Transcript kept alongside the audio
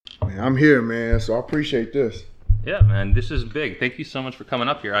I'm here, man. So I appreciate this. Yeah, man, this is big. Thank you so much for coming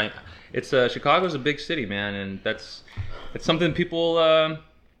up here. Chicago's a big city, man, and it's something people,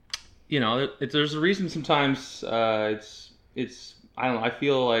 there's a reason sometimes. It's I don't know. I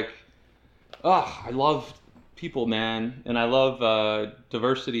feel like, I love people, man, and I love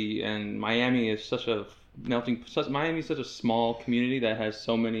diversity. And Miami's such a small community that has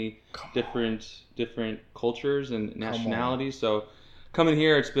so many different cultures and nationalities. So coming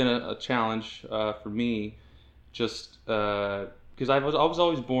here, it's been a challenge for me. Just because I was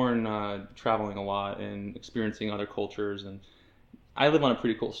always born traveling a lot and experiencing other cultures, and I live on a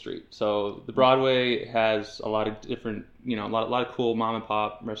pretty cool street. So the Broadway has a lot of different, a lot of cool mom and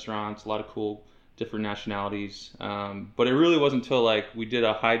pop restaurants, a lot of cool different nationalities. But it really wasn't until like we did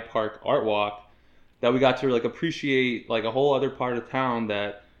a Hyde Park art walk that we got to like appreciate like a whole other part of town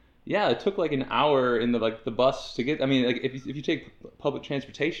that. Yeah, it took like an hour in the bus to get. I mean, like if you take public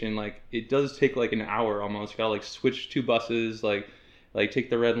transportation, like it does take like an hour almost. You gotta like switch two buses, like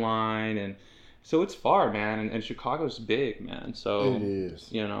take the red line, and so it's far, man. And Chicago's big, man. So it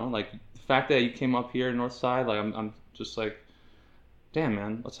is. Like the fact that you came up here, North Side, like I'm just like, damn,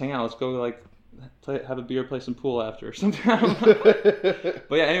 man, let's hang out. Let's go like have a beer, play some pool after or something. But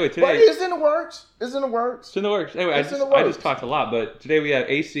yeah, anyway, today. But it's in the works. It's in the works. Anyway, I just talked a lot, but today we have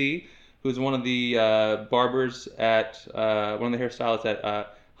AC, who's one of the barbers at one of the hairstylists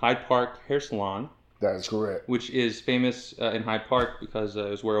at Hyde Park Hair Salon. That is correct. Which is famous in Hyde Park because it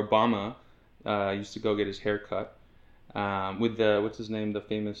was where Obama used to go get his hair cut. With what's his name,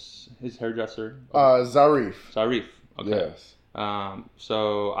 his hairdresser? Zarif. Okay. Yes.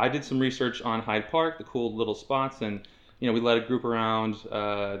 So I did some research on Hyde Park, the cool little spots, and we led a group around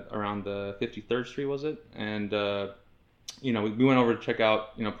the 53rd Street, was it? And we went over to check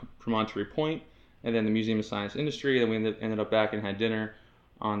out Promontory Point, and then the Museum of Science and Industry, and we ended up back and had dinner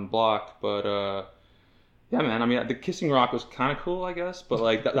on the block. But yeah, man, I mean the Kissing Rock was kind of cool, I guess, but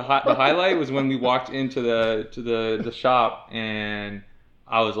like the highlight was when we walked into the shop, and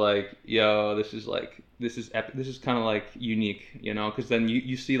I was like, yo, this is epic. This is kind of like unique, because then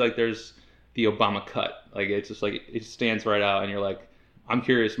you see like there's the Obama cut. Like it's just like it stands right out, and you're like, I'm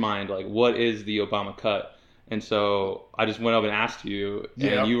curious mind, like what is the Obama cut? And so I just went up and asked you,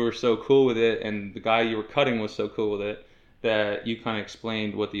 and you were so cool with it, and the guy you were cutting was so cool with it that you kind of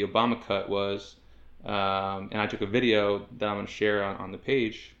explained what the Obama cut was. And I took a video that I'm going to share on the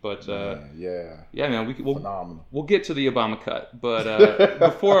page. But yeah, man, we'll get to the Obama cut. But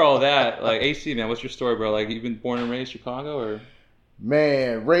before all that, like AC, man, what's your story, bro? Like you've been born and raised Chicago, or?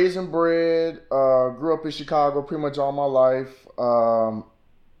 Man, raised and bred, grew up in Chicago pretty much all my life.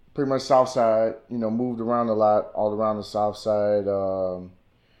 Pretty much South Side, moved around a lot, all around the South Side.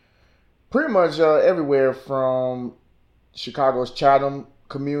 Pretty much everywhere from Chicago's Chatham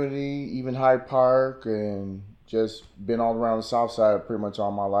community, even Hyde Park, and just been all around the South Side pretty much all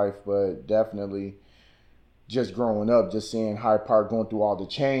my life. But definitely just growing up, just seeing Hyde Park going through all the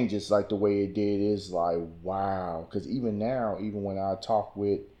changes like the way it did is like, wow. Because even now, even when I talk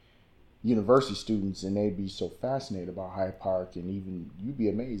with university students and they'd be so fascinated about Hyde Park, and even you'd be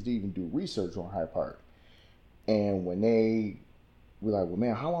amazed they even do research on Hyde Park. And when they were like, well,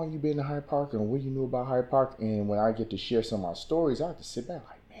 man, how long you been in Hyde Park and what you knew about Hyde Park? And when I get to share some of my stories, I have to sit back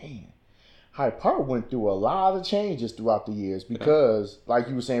like, man, Hyde Park went through a lot of changes throughout the years because, like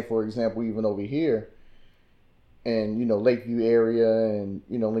you were saying, for example, even over here in, Lakeview area and,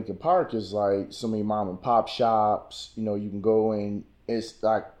 Lincoln Park is like so many mom and pop shops, you can go and it's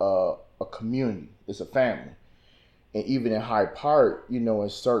like a community. It's a family. And even in Hyde Park, in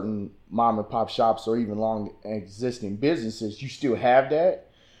certain mom and pop shops or even long existing businesses, you still have that.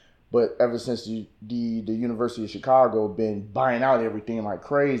 But ever since the University of Chicago been buying out everything like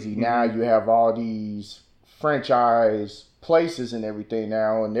crazy, now you have all these franchise places and everything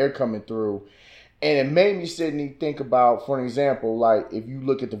now, and they're coming through. And it made me sit and think about, for an example, like if you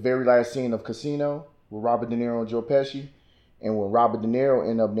look at the very last scene of Casino with Robert De Niro and Joe Pesci, and when Robert De Niro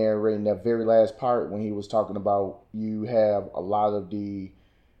ended up narrating that very last part when he was talking about you have a lot of the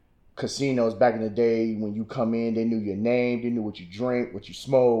casinos back in the day, when you come in, they knew your name, they knew what you drink, what you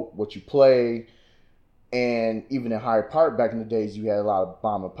smoke, what you play. And even in Hyde Park back in the days, you had a lot of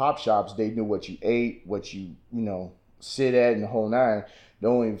mom and pop shops. They knew what you ate, what you, sit at and the whole nine. The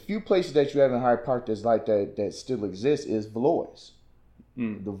only few places that you have in Hyde Park that's like that still exists is Valois.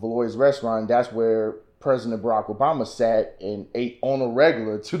 The Valois restaurant, that's where President Barack Obama sat and ate on a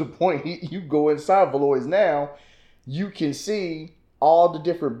regular, to the point you go inside Valois now, you can see all the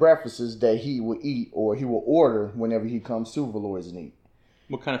different breakfasts that he will eat or he will order whenever he comes to Valois and eat.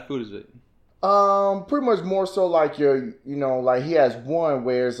 What kind of food is it? Pretty much more so like like he has one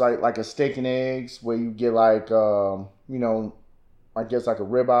where it's like a steak and eggs where you get like I guess like a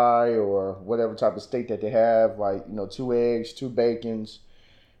ribeye or whatever type of steak that they have, like 2 eggs, 2 bacons,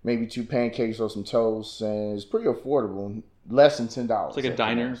 maybe 2 pancakes or some toast, and it's pretty affordable, less than $10. It's like a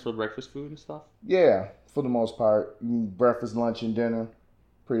diner for breakfast food and stuff. Yeah, for the most part, breakfast, lunch, and dinner,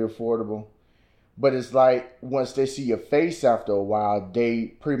 pretty affordable. But it's like once they see your face after a while, they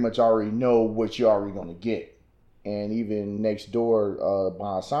pretty much already know what you're already gonna get. And even next door,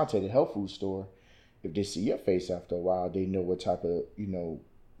 behind Sante, the health food store, if they see your face after a while, they know what type of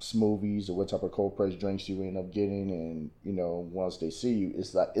smoothies or what type of cold pressed drinks you end up getting. And once they see you,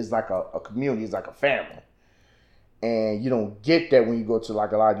 it's like a community, it's like a family. And you don't get that when you go to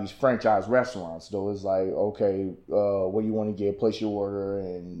like a lot of these franchise restaurants. Though it's like, okay, what do you want to get? Place your order,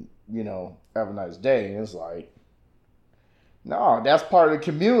 and have a nice day. And it's like, no, that's part of the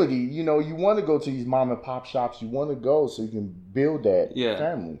community. You want to go to these mom and pop shops. You want to go so you can build that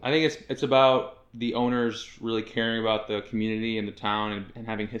family. I think it's about the owners really caring about the community and the town and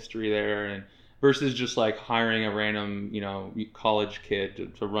having history there, and versus just like hiring a random college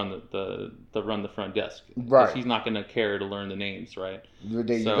kid to run the front desk. Right. He's not going to care to learn the names, right?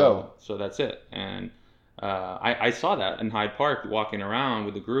 There you go. So that's it. And I saw that in Hyde Park walking around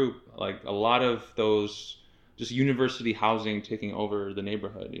with the group, like a lot of those just university housing taking over the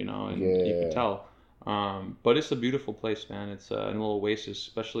neighborhood, and you can tell. But it's a beautiful place, man. It's a little oasis,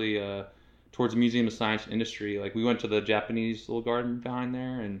 especially towards the Museum of Science and Industry. Like we went to the Japanese little garden behind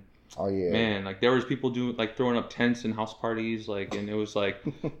there, and oh yeah, man, like there was people doing like throwing up tents and house parties, like, and it was like,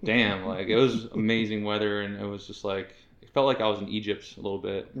 damn, like it was amazing weather, and it was just like it felt like I was in Egypt a little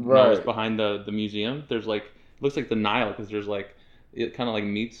bit. Right. When I was behind the museum. There's like it looks like the Nile because there's like it kind of like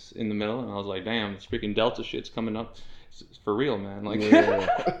meets in the middle, and I was like, damn, this freaking Delta shit's coming up. It's for real, man. Like,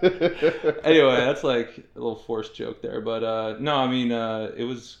 anyway, that's like a little forced joke there, but no, I mean, it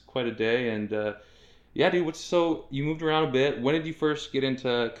was quite a day, and yeah, dude. So you moved around a bit. When did you first get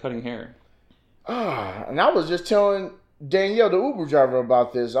into cutting hair? And I was just telling Danielle, the Uber driver,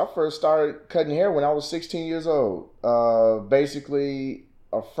 about this. I first started cutting hair when I was 16 years old. Basically,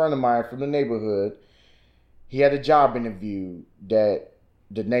 a friend of mine from the neighborhood, he had a job interview that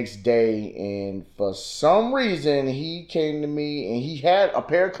the next day, and for some reason, he came to me and he had a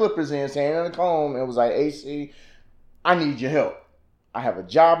pair of clippers in his hand and a comb and was like, AC, I need your help. I have a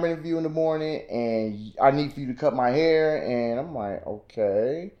job interview in the morning and I need for you to cut my hair. And I'm like,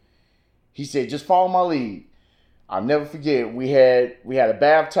 okay. He said, just follow my lead. I'll never forget. We had a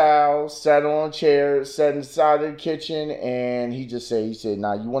bath towel, sat on a chair, sat inside of the kitchen, and he said,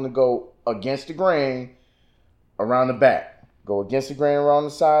 now you want to go against the grain around the back. Go against the grain around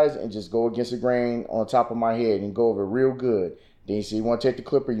the sides and just go against the grain on top of my head and go over it real good. Then he said, you want to take the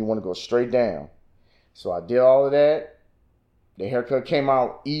clipper, you want to go straight down. So I did all of that. The haircut came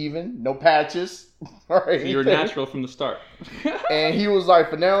out even, no patches. Right? So you were natural from the start. And he was like,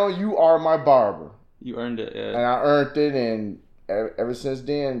 Fernell, you are my barber. You earned it, yeah. And I earned it, and ever since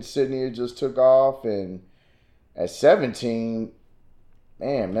then, Sydney just took off. And at 17,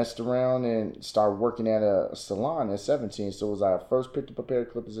 man, messed around and started working at a salon at 17. So it was like I first picked up a pair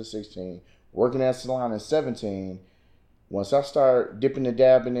of clippers at 16, working at a salon at 17. Once I started dipping and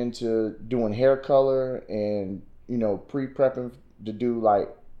dabbing into doing hair color and pre-prepping to do like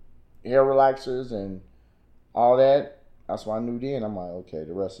hair relaxers and all that, that's why I knew then. I'm like, okay,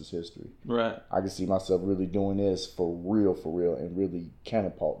 the rest is history. Right. I can see myself really doing this for real, and really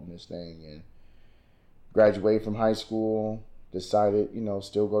catapulting this thing. And graduated from high school, decided,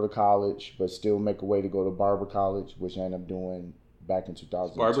 still go to college, but still make a way to go to barber college, which I ended up doing back in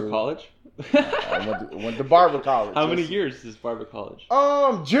 2002. Barber college? I went to barber college. How many years is barber college?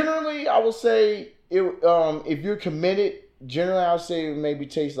 Generally, I would say if you're committed, generally I would say it maybe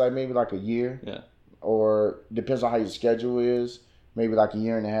takes like a year. Yeah. Or depends on how your schedule is, maybe like a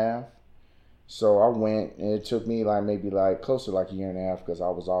year and a half. So I went, and it took me maybe close to a year and a half because I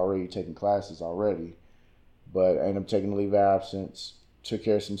was already taking classes already. But I ended up taking a leave of absence, took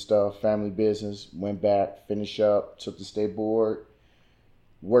care of some stuff, family business, went back, finished up, took the state board,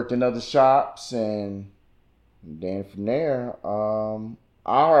 worked in other shops, and then from there, I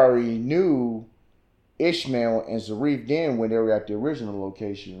already knew Ishmael and Zarif then when they were at the original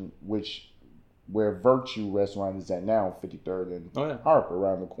location, where Virtue Restaurant is at now, 53rd and Harper,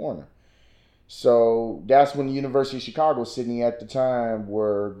 around the corner. So that's when the University of Chicago, Sydney at the time,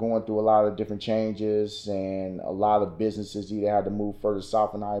 were going through a lot of different changes, and a lot of businesses either had to move further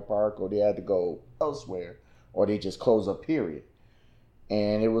south in Hyde Park, or they had to go elsewhere, or they just closed up, period.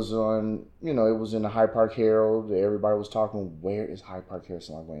 And it was on, it was in the Hyde Park Herald. Everybody was talking, where is Hyde Park Herald?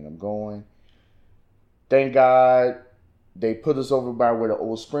 So I ended up going. thank God they put us over by where the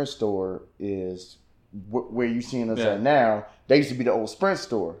old Sprint store is, where you seeing us at now. They used to be the old Sprint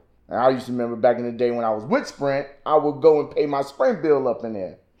store. And I used to remember back in the day when I was with Sprint, I would go and pay my Sprint bill up in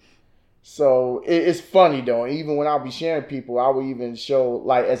there. So it's funny though. Even when I'll be sharing people, I will even show,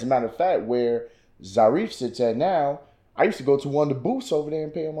 like, as a matter of fact, where Zarif sits at now, I used to go to one of the booths over there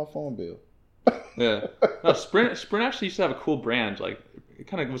and pay on my phone bill. Yeah. No, Sprint actually used to have a cool brand. Like,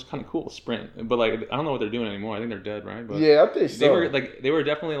 it was kind of cool, Sprint. But like, I don't know what they're doing anymore. I think they're dead, right? But yeah, I think so. They were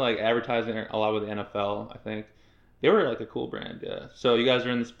definitely like advertising a lot with the NFL. I think they were like a cool brand. Yeah. So you guys are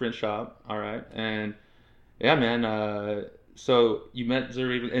in the Sprint shop, all right? And yeah, man. So you met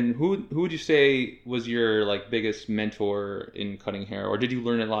Zarif, and who would you say was your like biggest mentor in cutting hair, or did you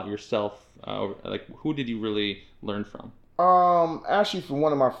learn a lot yourself? Like, who did you really learn from? Actually, from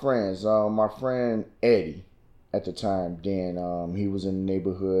one of my friends, my friend Eddie, at the time. Then he was in the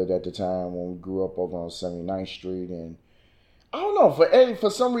neighborhood at the time when we grew up over on 79th Street, and I don't know, for Eddie, for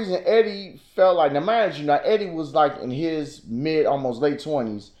some reason, Eddie felt like, now mind you, Eddie was like in his mid, almost late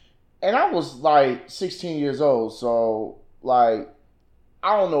 20s, and I was like 16 years old, so like,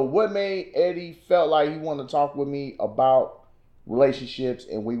 I don't know what made Eddie felt like he wanted to talk with me about relationships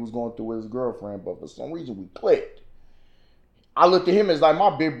and what he was going through with his girlfriend, but for some reason we clicked. I looked at him as like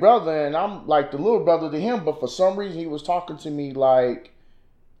my big brother, and I'm like the little brother to him, but for some reason he was talking to me like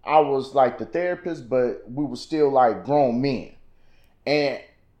I was like the therapist, but we were still like grown men. And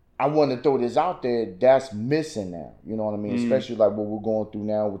I want to throw this out there, that's missing now. You know what I mean? Especially like what we're going through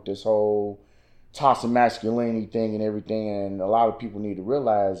now with this whole toxic masculinity thing and everything. And a lot of people need to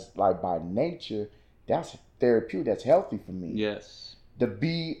realize, like, by nature, that's therapeutic, that's healthy for me. Yes. To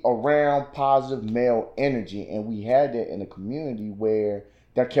be around positive male energy. And we had that in a community where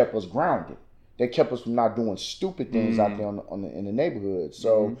that kept us grounded. That kept us from not doing stupid things out there in the neighborhood.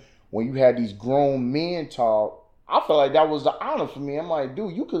 So when you had these grown men talk, I felt like that was the honor for me. I'm like,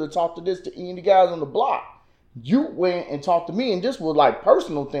 dude, you could have talked to this to any of the guys on the block. You went and talked to me, and this was like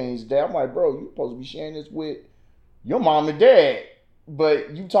personal things that I'm like, bro, you supposed to be sharing this with your mom and dad.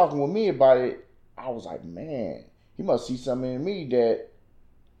 But you talking with me about it, I was like, man, he must see something in me that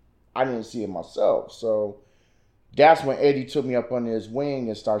I didn't see in myself. So that's when Eddie took me up under his wing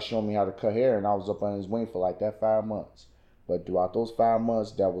and started showing me how to cut hair. And I was up under his wing for like that 5 months. But throughout those 5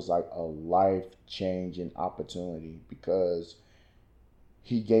 months, that was like a life-changing opportunity because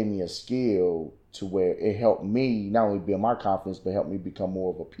he gave me a skill to where it helped me not only build my confidence, but helped me become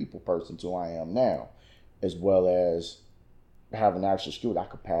more of a people person to who I am now, as well as having an actual skill that I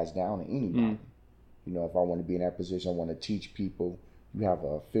could pass down to anybody. You know, if I want to be in that position, I want to teach people. You have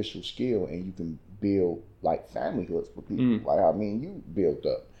an official skill and you can build like family hoods for people. Like I mean, you built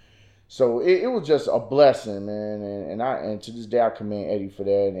up. So it was just a blessing, man, and to this day I commend Eddie for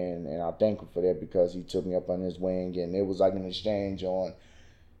that, and I thank him for that because he took me up on his wing, and it was like an exchange on,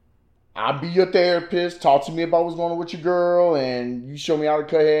 I'll be your therapist, talk to me about what's going on with your girl, and you show me how to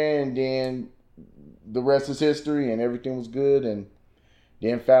cut hair, and then the rest is history, and everything was good, and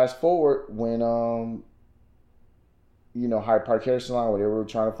then fast forward when you know, Hyde Park Hair Salon, where they were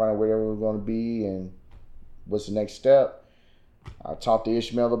trying to find out where they were going to be and what's the next step. I talked to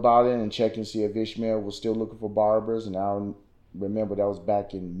Ishmael about it and checked and see if Ishmael was still looking for barbers. And I remember that was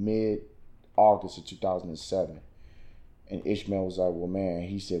back in mid-August of 2007. And Ishmael was like, well, man,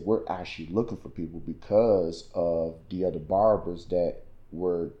 he said, we're actually looking for people because of the other barbers that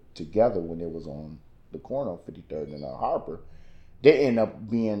were together when it was on the corner on 53rd and Harper. They ended up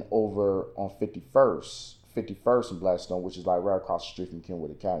being over on 51st in Blackstone, which is like right across the street from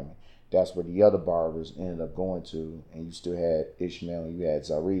Kenwood Academy. That's where the other barbers ended up going to, and you still had Ishmael and you had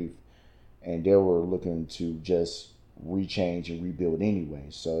Zarif, and they were looking to just rechange and rebuild anyway.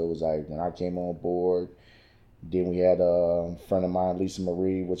 So it was like when I came on board, then we had a friend of mine, Lisa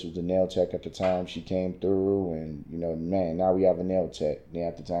Marie, which was the nail tech at the time. She came through, and you know, man, now we have a nail tech. Then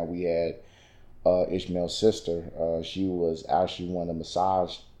at the time we had Ishmael's sister. She was actually one of the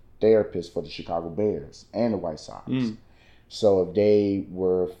massage therapists for the Chicago Bears and the White Sox. So if they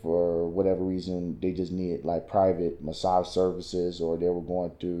were, for whatever reason, they just needed like private massage services, or they were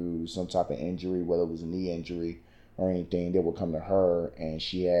going through some type of injury, whether it was a knee injury or anything, they would come to her, and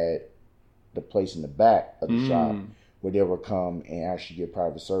she had the place in the back of the shop where they would come and actually get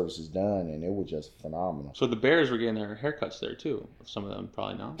private services done, and it was just phenomenal. So the Bears were getting their haircuts there too. Some of them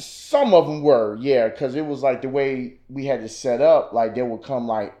probably not. Some of them were, yeah, because it was like the way we had it set up, like they would come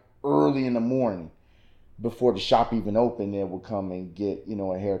like early in the morning. Before the shop even opened, they would come and get, you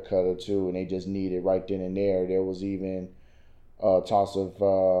know, a haircut or two, and they just needed right then and there. There was even a toss of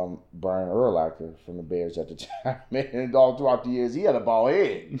Brian Urlacher from the Bears at the time. And all throughout the years, he had a bald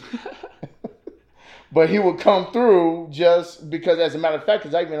head. But he would come through just because, as a matter of fact,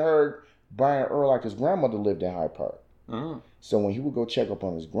 because I even heard Brian Earl, like his grandmother lived in Hyde Park. Oh. So when he would go check up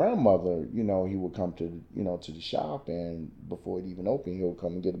on his grandmother, he would come to, to the shop, and before it even opened, he would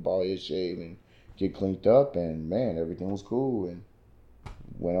come and get a bald head shave and get cleaned up, and man, everything was cool, and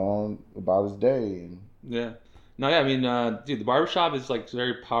went on about his day. And yeah. No, yeah, I mean, dude, the barbershop is like a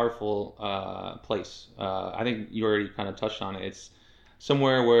very powerful place. I think you already kind of touched on it. It's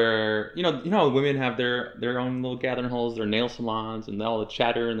somewhere where women have their own little gathering holes, their nail salons, and all the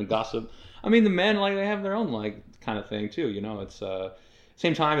chatter and the gossip. I mean, the men they have their own kind of thing too. It's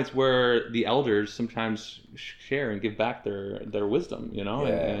same time it's where the elders sometimes share and give back their wisdom.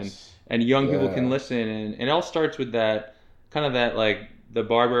 Yes. And young people can listen, and it all starts with that kind of that the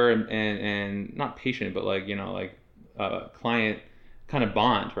barber and not patient, but client kind of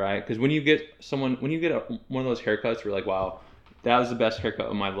bond, right? Because when you get one of those haircuts, where wow, that was the best haircut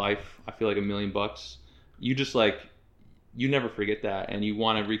of my life. I feel like $1,000,000. You just you never forget that, and you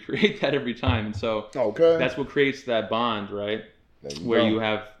want to recreate that every time. And so that's what creates that bond, right? Where you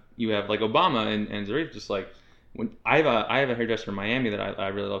have like Obama and Zarif, just when I have a hairdresser in Miami that I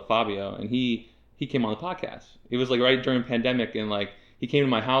really love, Fabio, and he came on the podcast. It was right during pandemic, and he came to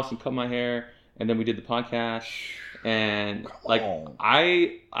my house and cut my hair, and then we did the podcast. And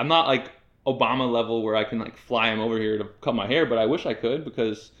I'm not Obama level where I can fly him over here to cut my hair, but I wish I could,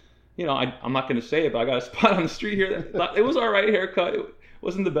 because I'm not going to say it, but I got a spot on the street here that it was all right haircut. It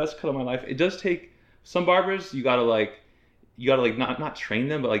wasn't the best cut of my life. It does take some barbers. You gotta not train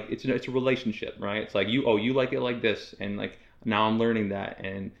them, but it's a relationship, right? It's you like it like this, and now I'm learning that,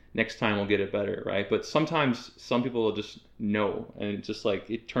 and next time we'll get it better, right? But sometimes some people will just know, and it's just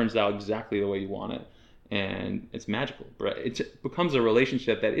it turns out exactly the way you want it, and it's magical, right? It becomes a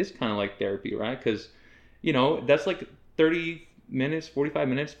relationship that is kind of like therapy, right? Because that's 30 minutes, 45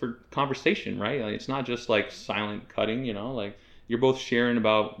 minutes for conversation, right? It's not just silent cutting, you're both sharing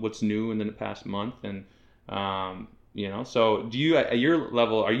about what's new in the past month, and so do you, at your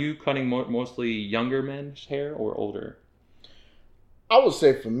level, are you cutting mostly younger men's hair or older? I would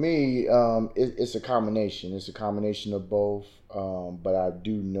say for me, it's a combination. It's a combination of both. But I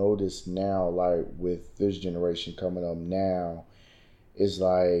do notice now, with this generation coming up now, it's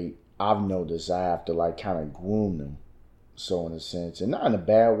I've noticed I have to kind of groom them. So in a sense, and not in a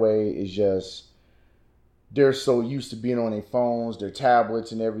bad way, it's just they're so used to being on their phones, their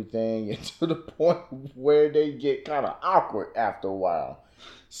tablets and everything, and to the point where they get kind of awkward after a while.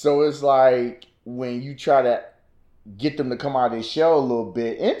 So it's when you try to get them to come out of their shell a little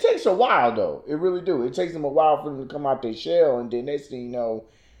bit, and it takes a while though. It really do. It takes them a while for them to come out their shell, and then next thing you know,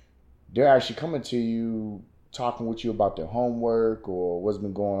 they're actually coming to you, talking with you about their homework or what's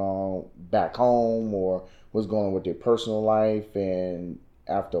been going on back home or what's going on with their personal life. And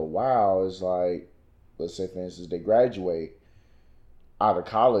after a while, it's let's say for instance, they graduate out of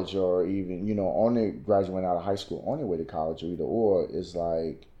college, or even, on their graduating out of high school, on their way to college, or either or, it's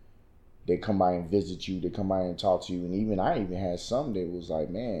they come by and visit you, they come by and talk to you. And I even had some that was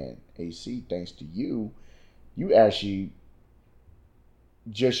man, AC, thanks to you actually,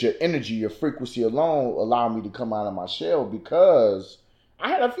 just your energy, your frequency alone allowed me to come out of my shell, because I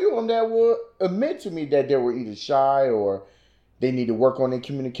had a few of them that would admit to me that they were either shy or they need to work on their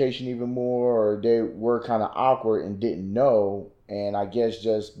communication even more, or they were kind of awkward and didn't know. And I guess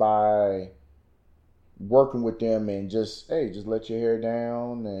just by working with them and just let your hair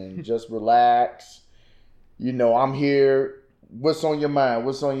down and just relax. I'm here. What's on your mind?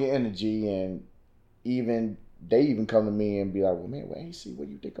 What's on your energy? And they even come to me and be like, well, man, AC, what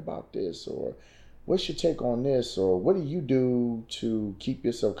do you think about this? Or what's your take on this? Or what do you do to keep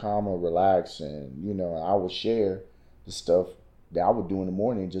yourself calm or relaxed? And, I will share the stuff that I would do in the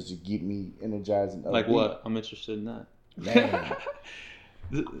morning just to keep me energized. And like what? I'm interested in that. Man.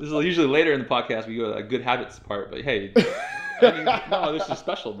 This is usually later in the podcast we go to a good habits part, but hey, no, this is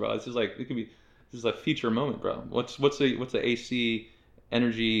special, bro. This is this is a feature moment, bro. What's the AC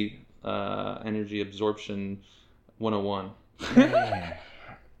energy absorption 101? Man.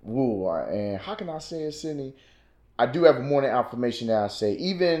 Ooh, and how can I say it, Sydney? I do have a morning affirmation that I say,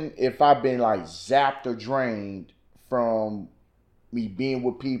 even if I've been zapped or drained from me being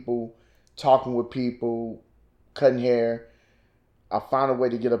with people, talking with people, cutting hair, I find a way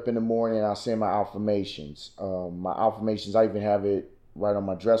to get up in the morning and I say my affirmations. My affirmations, I even have it right on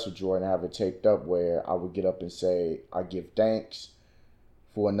my dresser drawer, and I have it taped up where I would get up and say, I give thanks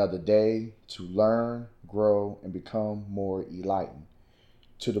for another day to learn, grow, and become more enlightened.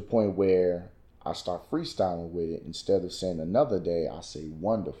 To the point where I start freestyling with it. Instead of saying another day, I say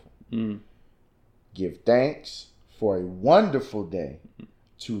wonderful. Give thanks for a wonderful day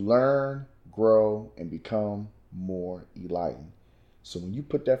to learn, grow, and become more enlightened. So when you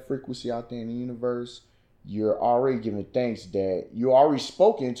put that frequency out there in the universe, you're already giving thanks that you already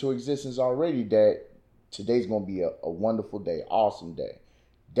spoken into existence already that today's going to be a wonderful day, awesome day.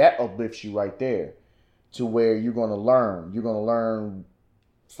 That uplifts you right there to where you're going to learn. You're going to learn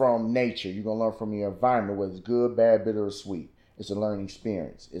from nature. You're going to learn from your environment, whether it's good, bad, bitter, or sweet. It's a learning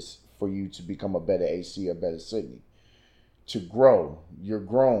experience. It's for you to become a better AC, a better Sydney. To grow. You're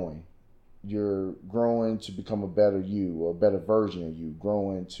growing. You're growing to become a better you, or a better version of you.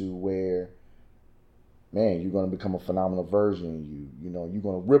 Growing to where, man, you're going to become a phenomenal version of you. You know, you're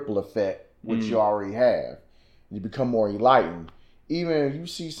going to ripple effect what you already have. You become more enlightened. Even if you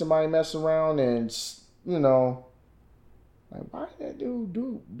see somebody mess around and, you know, like, why did that dude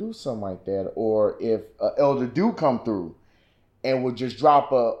do something like that? Or if an elder do come through and would just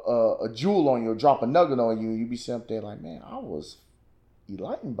drop a jewel on you or drop a nugget on you, you'd be sitting up there like, man, I was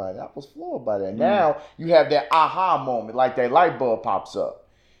enlightened by that. I was floored by that. Now you have that aha moment, like that light bulb pops up.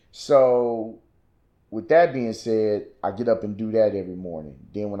 So with that being said, I get up and do that every morning.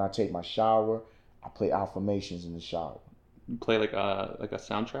 Then when I take my shower, I play affirmations in the shower. You play like a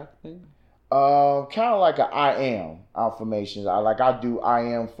soundtrack thing? Kind of like a I am affirmations. I do I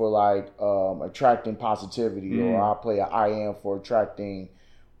am for like attracting positivity, or I play a I am for attracting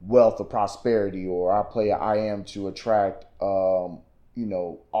wealth or prosperity, or I play a I am to attract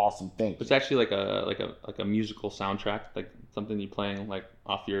awesome things. It's actually like a musical soundtrack, like something you playing like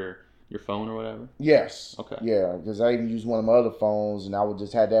off your phone or whatever? Yes. Okay. Yeah, because I even use one of my other phones, and I would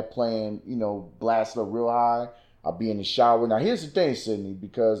just have that playing, blast up real high. I'll be in the shower. Now, here's the thing, Sydney,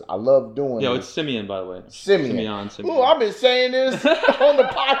 because I love doing Yo, it's Simeon, by the way. Simeon. Simeon. Oh, I've been saying this on the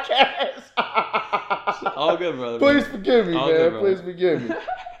podcast. All good, brother. Please forgive me, man. Please forgive me.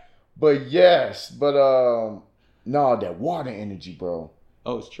 But no, that water energy, bro.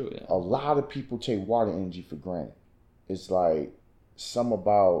 Oh, it's true, yeah. A lot of people take water energy for granted. It's like some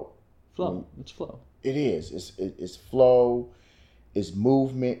about... Flow. It's flow. It is. It's flow. It's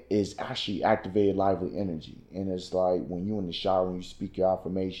movement. It's actually activated lively energy. And it's like when you're in the shower and you speak your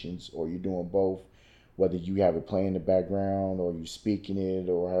affirmations, or you're doing both, whether you have it playing in the background or you speaking it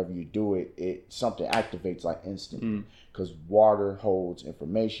or however you do it, something activates like instantly. Because water holds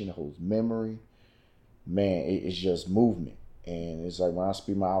information, holds memory. Man, it's just movement. And it's like when I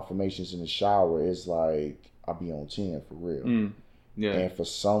speak my affirmations in the shower, it's like I'll be on 10 for real. Yeah. And for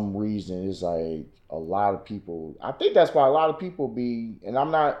some reason, it's like a lot of people, I think that's why a lot of people be, and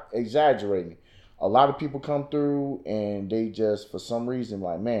I'm not exaggerating, a lot of people come through and they just, for some reason,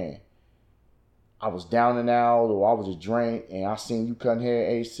 like, man, I was down and out, or I was a drink, and I seen you cutting hair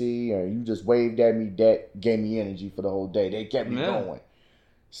AC, or you just waved at me, that gave me energy for the whole day. They kept me going.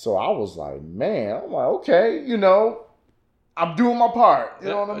 So I was like, man, I'm like, okay, I'm doing my part. You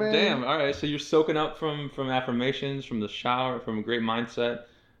know what I mean? Damn. All right. So you're soaking up from affirmations, from the shower, from a great mindset.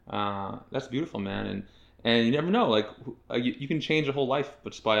 That's beautiful, man. And you never know. Like you can change a whole life,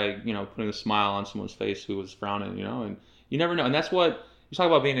 but just by putting a smile on someone's face who was frowning. And you never know. And that's what you talk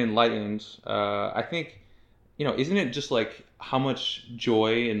about, being enlightened. I think isn't it just like how much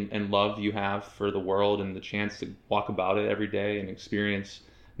joy and love you have for the world and the chance to walk about it every day and experience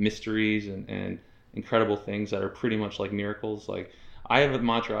mysteries and incredible things that are pretty much like miracles. Like I have a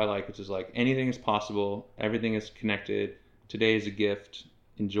mantra I like, which is like, anything is possible, everything is connected, today is a gift,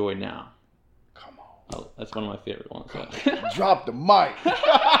 enjoy now. Come on. Oh, that's one of my favorite ones. Drop the mic.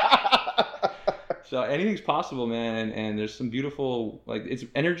 So anything's possible, man, and there's some beautiful, like, it's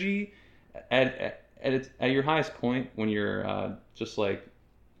energy at your highest point when you're just like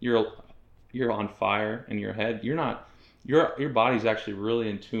you're on fire in your head. You're not. Your body's actually really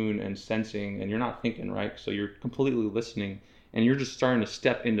in tune and sensing, and you're not thinking, right? So you're completely listening, and you're just starting to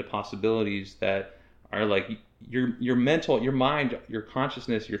step into possibilities that are like your mental, your mind, your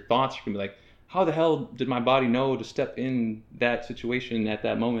consciousness, your thoughts. You can be like, how the hell did my body know to step in that situation at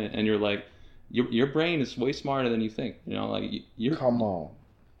that moment? And you're like, your brain is way smarter than you think. Like you're. Come on.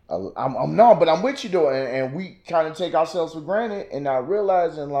 But I'm with you though, and we kind of take ourselves for granted, and not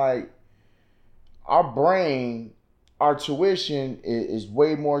realizing like our brain. Our tuition is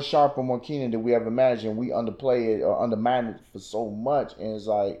way more sharper, more keener than we ever imagined. We underplay it or undermine it for so much. And it's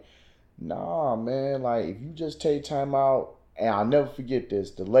like, nah, man, like if you just take time out, and I'll never forget this,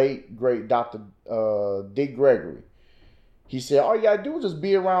 the late, great Dr. Dick Gregory. He said, all you gotta do is just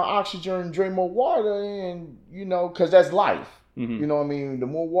be around oxygen and drink more water, and, because that's life. Mm-hmm. You know what I mean? The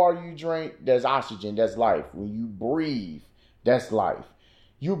more water you drink, there's oxygen, that's life. When you breathe, that's life.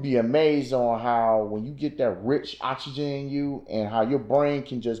 You'll be amazed on how when you get that rich oxygen in you and how your brain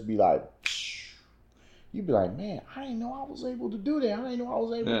can just be like, you'd be like, man, I didn't know I was able to do that. I didn't know I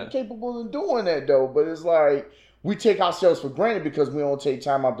was capable of doing that though. But it's like we take ourselves for granted because we don't take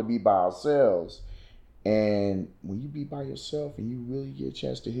time out to be by ourselves. And when you be by yourself and you really get a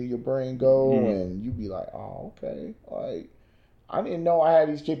chance to hear your brain go, and you be like, oh, okay, like I didn't know I had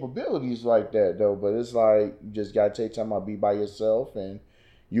these capabilities like that though. But it's like you just gotta take time out to be by yourself, and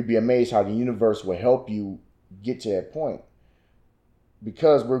you'd be amazed how the universe will help you get to that point.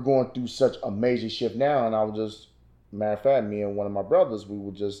 Because we're going through such a major shift now, and I was just, matter of fact, me and one of my brothers, we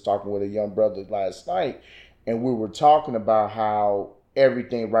were just talking with a young brother last night, and we were talking about how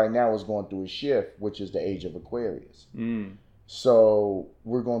everything right now is going through a shift, which is the age of Aquarius. So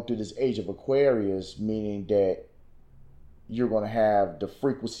we're going through this age of Aquarius, meaning that you're going to have the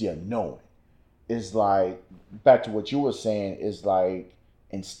frequency of knowing. It's like, back to what you were saying, is like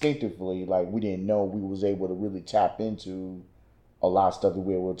instinctively, like we didn't know we was able to really tap into a lot of stuff that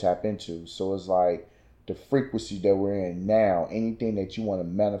we were able to tap into. So it's like the frequency that we're in now, anything that you want to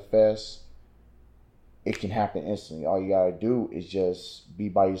manifest, it can happen instantly. All you gotta do is just be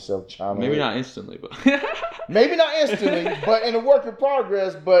by yourself, channel. Maybe not instantly, but maybe not instantly, but in a work in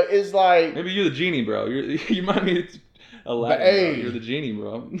progress. But it's like maybe you're the genie, bro. You might be Aladdin. Hey, you're the genie,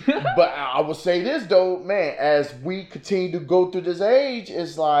 bro. But I would say this though, man. As we continue to go through this age,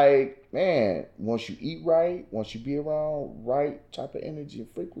 it's like, man, once you eat right, once you be around right type of energy and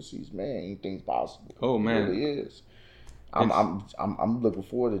frequencies, man, anything's possible. Oh man, it really is. I'm looking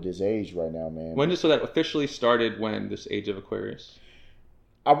forward to this age right now, man. When so that officially started? When this age of Aquarius?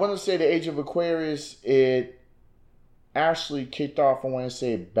 I want to say the age of Aquarius. It actually kicked off. I want to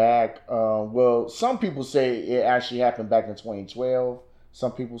say back. Well, some people say it actually happened back in 2012.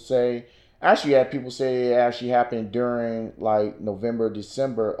 Some people say. Actually, had people say it actually happened during like November,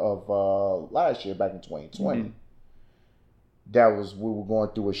 December of last year, back in 2020. That was, we were going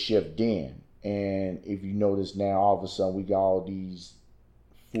through a shift then. And if you notice now, all of a sudden we got all these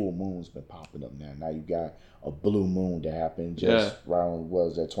full moons been popping up now. Now you got a blue moon that happened just around, what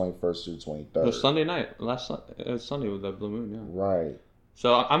was that, 21st to the 23rd? It was Sunday night. It was Sunday with that blue moon, yeah. Right.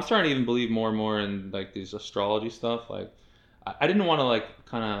 So I'm starting to even believe more and more in like these astrology stuff. Like I didn't want to like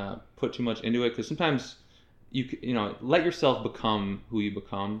kind of put too much into it because sometimes you know, let yourself become who you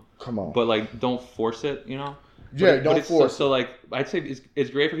become. Come on. But like don't force it, you know? Yeah, don't force it. So like I'd say it's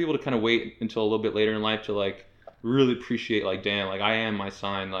great for people to kind of wait until a little bit later in life to like really appreciate like, damn, like I am my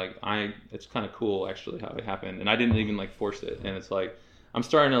sign, like it's kind of cool actually how it happened, and I didn't even like force it, and it's like I'm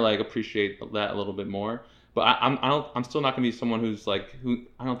starting to like appreciate that a little bit more. But I'm still not gonna be someone who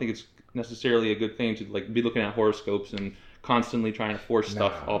I don't think it's necessarily a good thing to like be looking at horoscopes and constantly trying to force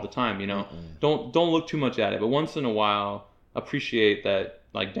stuff all the time, you know. Don't look too much at it, but once in a while appreciate that.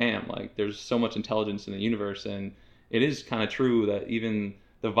 Like, damn, like there's so much intelligence in the universe, and it is kind of true that even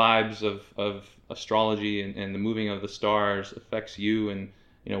the vibes of astrology and the moving of the stars affects you, and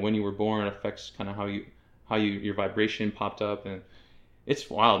you know when you were born affects kind of how your vibration popped up, and it's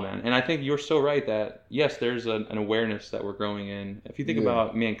wild, man. And I think you're so right that yes, there's an awareness that we're growing in. If you think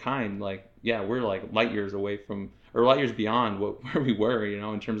about mankind, like we're like light years away from, or light years beyond where we were, you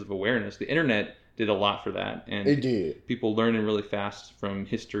know, in terms of awareness. The internet did a lot for that, and it did. People learning really fast from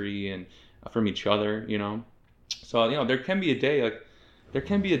history and from each other, you know. So you know, there can be a day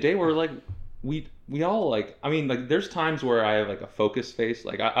where like we all like. I mean, like there's times where I have like a focus face.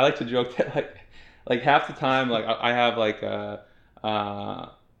 Like I like to joke that like half the time like I have like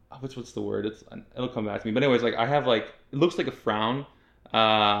what's the word? It'll come back to me. But anyways, like I have like it looks like a frown,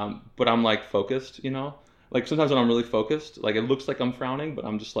 but I'm like focused, you know. Like sometimes when I'm really focused, like it looks like I'm frowning, but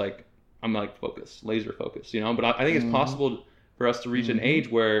I'm like focused, laser focused, you know. But I think it's possible for us to reach an age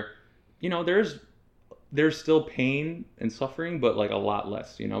where, you know, there's still pain and suffering, but like a lot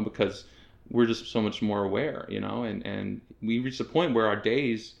less, you know, because we're just so much more aware, you know, and we reach the point where our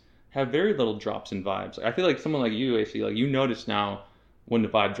days have very little drops in vibes. I feel like someone like you, AC, like you notice now when the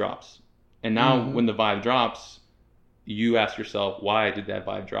vibe drops, and now when the vibe drops, you ask yourself, why did that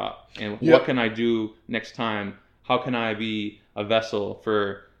vibe drop, and what can I do next time? How can I be a vessel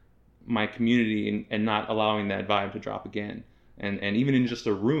for my community and not allowing that vibe to drop again? And even in just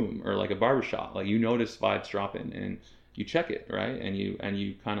a room or like a barbershop, like you notice vibes dropping and you check it, right? And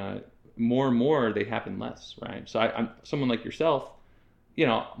you kind of more and more they happen less, right? So I'm someone like yourself, you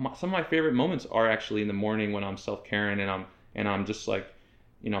know, some of my favorite moments are actually in the morning when I'm self-caring and I'm just like,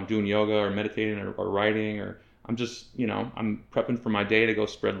 you know, I'm doing yoga or meditating or writing, or I'm just, you know, I'm prepping for my day to go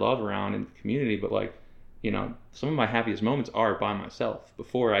spread love around in the community. But like, you know, some of my happiest moments are by myself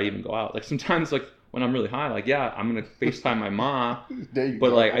before I even go out. Like sometimes like when I'm really high, like, I'm going to FaceTime my ma,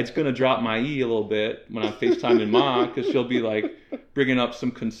 but like it's going to drop my E a little bit when I'm FaceTiming ma, because she'll be like bringing up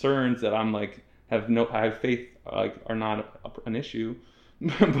some concerns that I'm like have faith like are not an issue.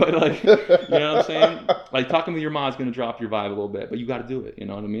 But like, you know what I'm saying? Like talking with your mom is gonna drop your vibe a little bit, but you got to do it. You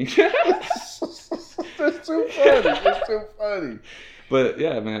know what I mean? That's too funny. That's too funny. But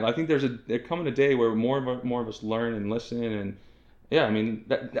yeah, man, I think there coming a day where more of us learn and listen, and yeah, I mean,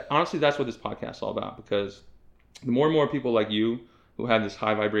 honestly, that's what this podcast is all about. Because the more and more people like you who have this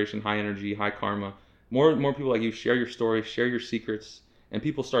high vibration, high energy, high karma, more and more people like you share your story, share your secrets, and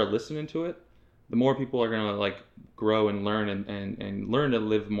people start listening to it, the more people are gonna like grow and learn and learn to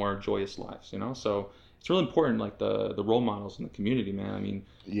live more joyous lives, you know. So it's really important, like the role models in the community, man. I mean,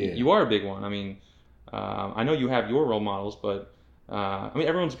 you are a big one. I mean, I know you have your role models, but I mean,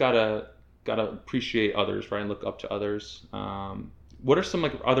 everyone's gotta appreciate others, right, and look up to others. What are some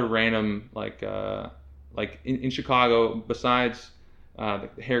like other random like in Chicago besides the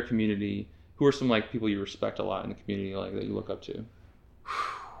hair community? Who are some like people you respect a lot in the community, like that you look up to?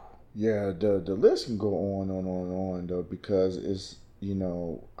 Yeah, the list can go on though, because it's, you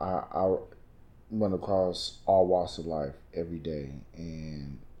know, I run across all walks of life every day,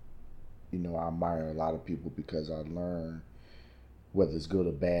 and you know, I admire a lot of people because I learn, whether it's good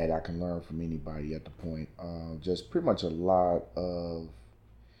or bad, I can learn from anybody at the point. Just pretty much a lot of,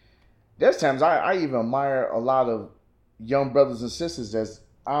 there's times I even admire a lot of young brothers and sisters that's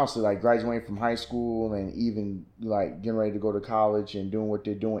honestly like graduating from high school and even like getting ready to go to college and doing what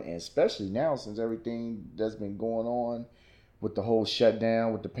they're doing, and especially now since everything that's been going on with the whole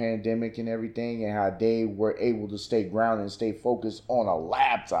shutdown with the pandemic and everything, and how they were able to stay grounded and stay focused on a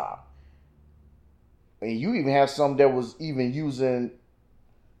laptop. And you even have some that was even using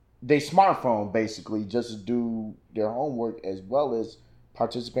their smartphone basically just to do their homework as well as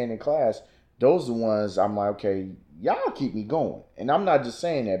participating in class. Those are the ones I'm like, okay, y'all keep me going. And I'm not just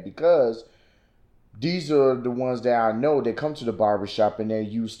saying that, because these are the ones that I know that come to the barbershop and they're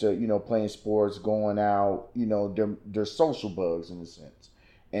used to, you know, playing sports, going out, you know, they're social bugs in a sense.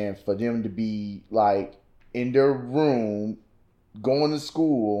 And for them to be like in their room, going to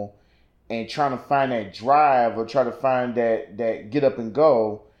school and trying to find that drive or try to find that get up and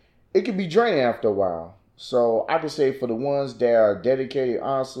go, it can be draining after a while. So I can say for the ones that are dedicated,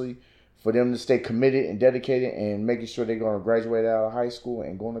 honestly, for them to stay committed and dedicated and making sure they're going to graduate out of high school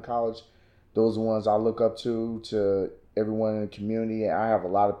and going to college, those are the ones I look up to everyone in the community. And I have a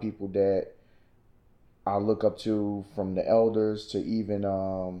lot of people that I look up to, from the elders to even,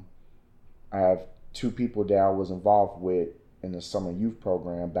 I have 2 people that I was involved with in the summer youth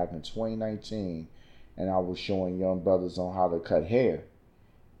program back in 2019. And I was showing young brothers on how to cut hair.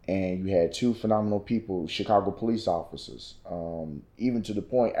 And you had 2 phenomenal people, Chicago police officers, even to the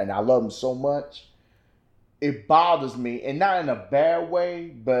point, and I love them so much, it bothers me, and not in a bad way,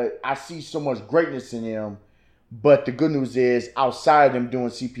 but I see so much greatness in them. But the good news is, outside of them doing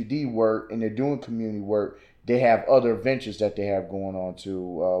CPD work and they're doing community work, they have other ventures that they have going on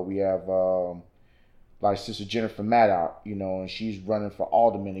too. We have like Sister Jennifer Maddock, you know, and she's running for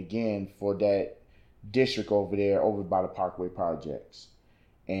alderman again for that district over there, over by the Parkway Projects.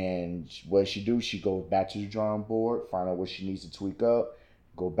 And what she do, she goes back to the drawing board, find out what she needs to tweak up,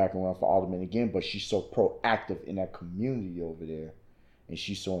 go back and run for alderman again. But she's so proactive in that community over there, and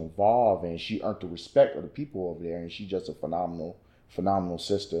she's so involved, and she earned the respect of the people over there. And she's just a phenomenal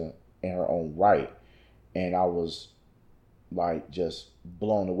sister in her own right. And I was like just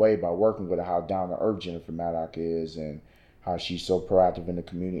blown away by working with her, how down to earth Jennifer Maddock is, and how she's so proactive in the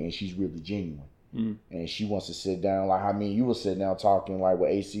community, and she's really genuine. And she wants to sit down, like I mean, you were sitting down talking like with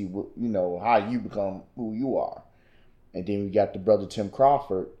AC, you know, how you become who you are. And then we got the brother Tim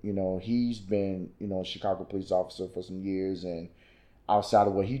Crawford, you know, he's been, you know, a Chicago police officer for some years, and outside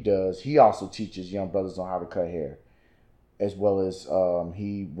of what he does, he also teaches young brothers on how to cut hair, as well as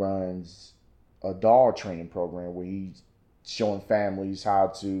he runs a dog training program where he's showing families how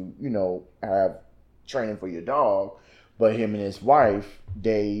to, you know, have training for your dog. But him and his wife,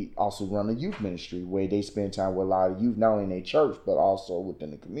 they also run a youth ministry where they spend time with a lot of youth, not only in their church, but also within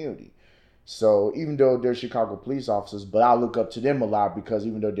the community. So even though they're Chicago police officers, but I look up to them a lot, because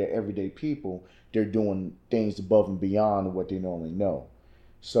even though they're everyday people, they're doing things above and beyond what they normally know.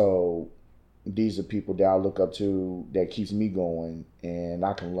 So these are people that I look up to that keeps me going, and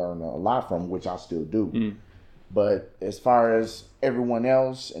I can learn a lot from, which I still do. But as far as everyone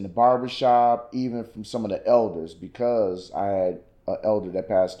else in the barbershop, even from some of the elders, because I had an elder that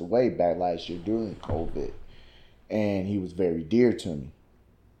passed away back last year during COVID, and he was very dear to me.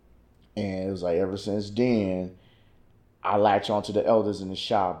 And it was like ever since then, I latch on to the elders in the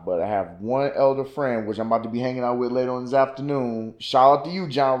shop. But I have one elder friend, which I'm about to be hanging out with later on this afternoon. Shout out to you,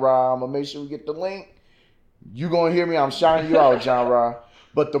 John Ra. I'm going to make sure we get the link. You going to hear me. I'm shouting you out, John Ra.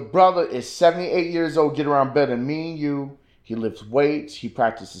 But the brother is 78 years old, get around better than me and you. He lifts weights. He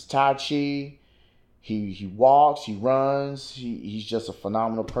practices Tai Chi. He walks. He runs. He's just a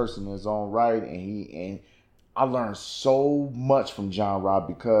phenomenal person in his own right. And I learned so much from John Robb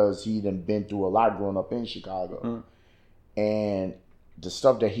because he done been through a lot growing up in Chicago. And the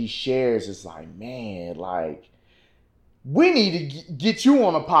stuff that he shares is like, man, like, we need to get you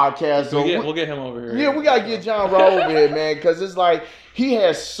on a podcast. We'll get him over here. Yeah, we got to get John Robb over here, man, because it's like he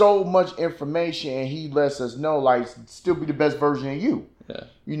has so much information and he lets us know, like, still be the best version of you. Yeah.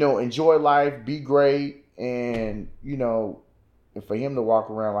 You know, enjoy life, be great, and, you know, and for him to walk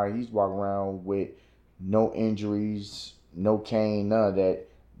around like he's walking around with no injuries, no cane, none of that,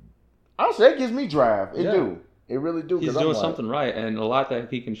 honestly, that gives me drive. It do. It really do. He's doing something right, and a lot that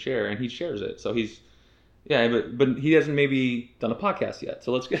he can share, and he shares it. So he's... Yeah, but he hasn't maybe done a podcast yet.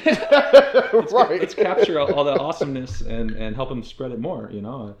 So let's capture all the awesomeness and help him spread it more, you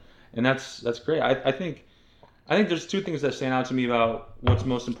know. And that's great. I think there's two things that stand out to me about what's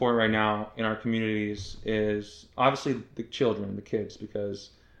most important right now in our communities is obviously the children, the kids, because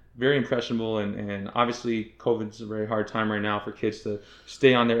very impressionable and obviously COVID's a very hard time right now for kids to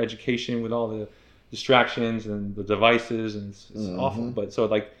stay on their education with all the distractions and the devices, and it's awful. But so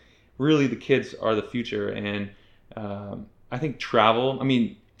like, really, the kids are the future, and I think travel. I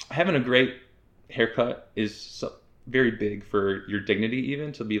mean, having a great haircut is very big for your dignity,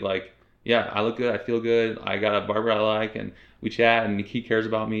 even to be like, yeah, I look good, I feel good, I got a barber I like, and we chat, and he cares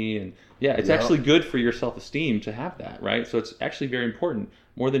about me, and yeah, it's actually good for your self-esteem to have that, right? So it's actually very important,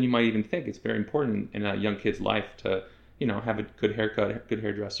 more than you might even think. It's very important in a young kid's life to, you know, have a good haircut, good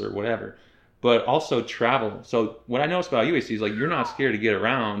hairdresser, whatever. But also travel. So what I noticed about UAC is like you're not scared to get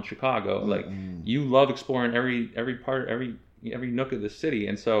around Chicago. Like you love exploring every part, every nook of the city.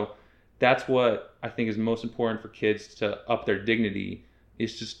 And so that's what I think is most important for kids to up their dignity,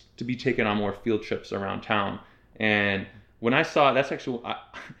 is just to be taken on more field trips around town. And when I saw that's actually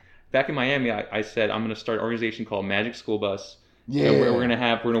back in Miami, I said I'm going to start an organization called Magic School Bus. Yeah. And we're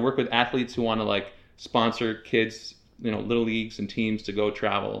going to work with athletes who want to like sponsor kids, you know, little leagues and teams to go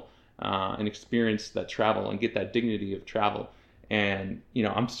travel. And experience that travel and get that dignity of travel. And, you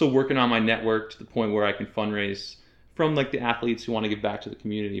know, I'm still working on my network to the point where I can fundraise from like the athletes who want to give back to the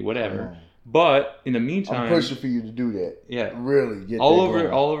community, whatever. But in the meantime, I'm pushing for you to do that. Yeah. Really get all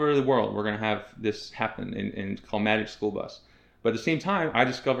over the world, we're going to have this happen in called Magic School Bus. But at the same time, I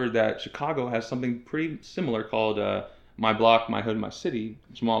discovered that Chicago has something pretty similar called My Block, My Hood, My City,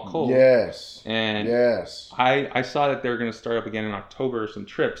 Jamal Cole. Yes. And I saw that they're going to start up again in October, some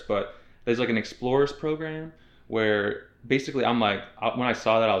trips, but there's like an Explorers program where basically I'm like, when I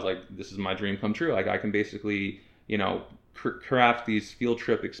saw that, I was like, this is my dream come true. Like I can basically, you know, craft these field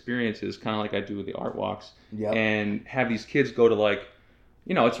trip experiences kind of like I do with the art walks, and have these kids go to like,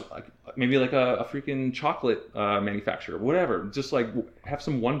 you know, it's like maybe like a freaking chocolate manufacturer, whatever. Just like have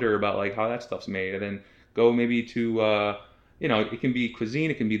some wonder about like how that stuff's made, and then go maybe to, you know, it can be cuisine,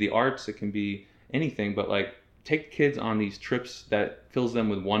 it can be the arts, it can be anything, but like take kids on these trips that fills them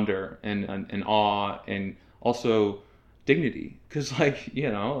with wonder and awe and also dignity. Because like,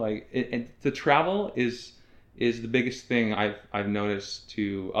 you know, like the travel is the biggest thing I've noticed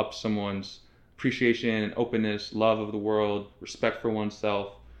to up someone's appreciation, openness, love of the world, respect for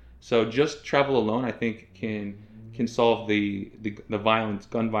oneself. So just travel alone, I think, can solve the violence,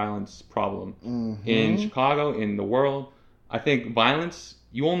 gun violence problem in Chicago, in the world. I think violence,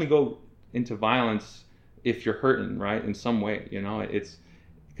 you only go into violence if you're hurting, right? In some way, you know, it's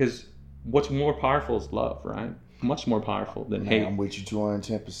because what's more powerful is love, right? Much more powerful than hate. I'm with you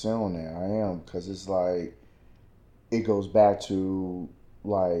 210% on that. I am, because it's like, it goes back to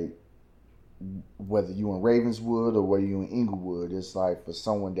like, whether you in Ravenswood or whether you in Inglewood, it's like for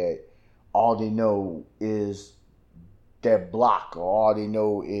someone that all they know is that block, or all they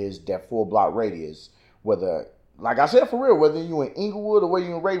know is that 4-block radius. Whether, like I said, for real, whether you in Inglewood or whether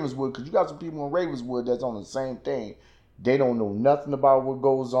you in Ravenswood, because you got some people in Ravenswood that's on the same thing. They don't know nothing about what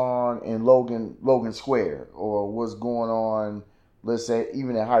goes on in Logan Square, or what's going on, let's say,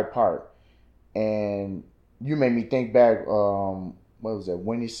 even at Hyde Park. And you made me think back, what was that,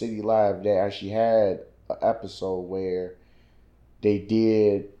 Windy City Live, they actually had an episode where they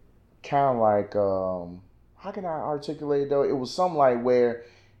did kind of like, how can I articulate it though? It was something like where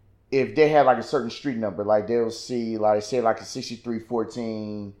if they had like a certain street number, like they'll see, like say like a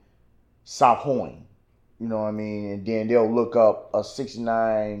 6314 South Hoyne, you know what I mean? And then they'll look up a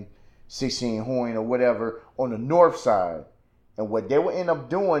 6916 Hoyne or whatever on the north side. And what they would end up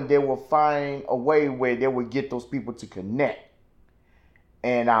doing, they will find a way where they would get those people to connect.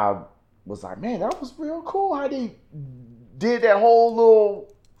 And I was like, man, that was real cool how they did that whole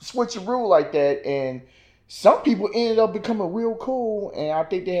little switcheroo like that, and some people ended up becoming real cool. And I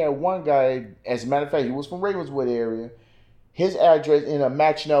think they had one guy, as a matter of fact, he was from Ravenswood area. His address ended up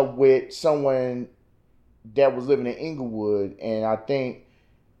matching up with someone that was living in Inglewood, and I think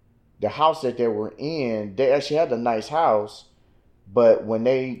the house that they were in, they actually had a nice house, but when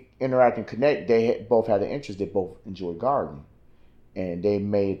they interact and connect, they both had an interest. They both enjoy gardening, and they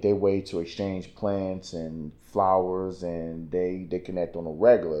made their way to exchange plants and flowers, and they connect on a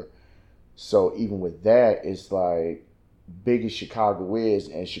regular. So even with that, it's like big as Chicago is,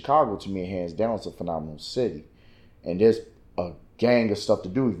 and Chicago to me, hands down, is a phenomenal city, and there's a gang of stuff to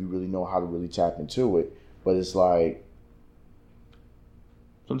do if you really know how to really tap into it. But it's like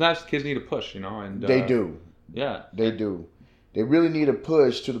sometimes kids need a push, and they do. Yeah, they do. They really need a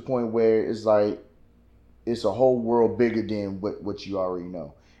push to the point where it's like it's a whole world bigger than what you already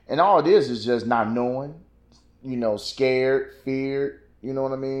know. And all it is just not knowing, scared, feared, you know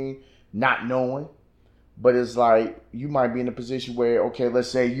what I mean? Not knowing. But it's like you might be in a position where, okay,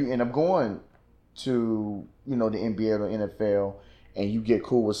 let's say you end up going to, the NBA or NFL, and you get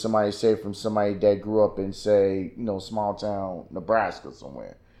cool with somebody, say from somebody that grew up in, say, small town Nebraska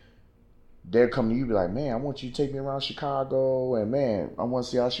somewhere. They'll come to you and be like, man, I want you to take me around Chicago, and man, I want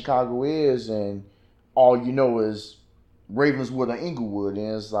to see how Chicago is, and all you know is Ravenswood or Inglewood,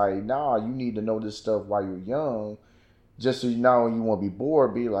 and it's like, nah, you need to know this stuff while you're young, just so you know you won't be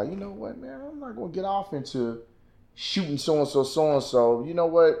bored, be like, you know what, man, I'm not going to get off into shooting so-and-so, you know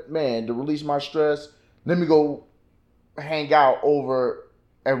what, man, to release my stress, let me go hang out over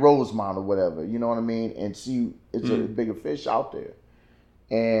at Rosemont or whatever, you know what I mean, and see it's a bigger fish out there.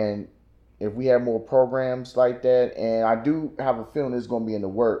 And if we have more programs like that, and I do have a feeling it's going to be in the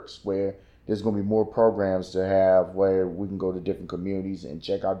works where there's going to be more programs to have where we can go to different communities and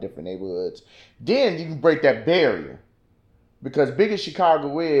check out different neighborhoods. Then you can break that barrier. Because big as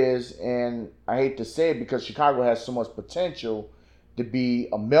Chicago is, and I hate to say it because Chicago has so much potential to be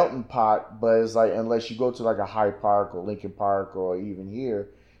a melting pot, but it's like unless you go to like a Hyde Park or Lincoln Park or even here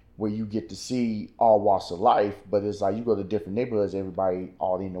where you get to see all walks of life, but it's like you go to different neighborhoods, everybody,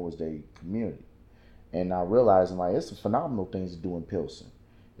 all they know is their community. And I realizing like it's a phenomenal things to do in Pilsen.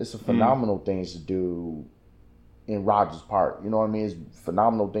 It's a phenomenal things to do in Rogers Park. You know what I mean? It's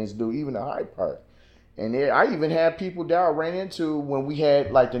phenomenal things to do even in Hyde Park. And I even had people that I ran into when we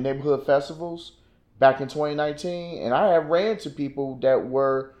had like the neighborhood festivals back in 2019, and I have ran into people that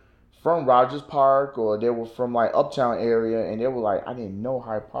were from Rogers Park or they were from like Uptown area, and they were like, I didn't know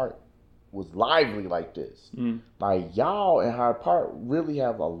Hyde Park was lively like this. Like y'all in Hyde Park really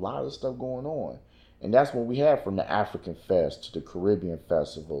have a lot of stuff going on. And that's what we had from the African Fest to the Caribbean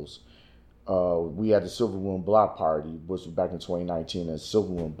festivals. We had the Silver Room Block Party, which was back in 2019. And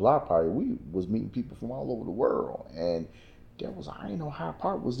Silver Room Block Party, we was meeting people from all over the world. And I didn't know Hyde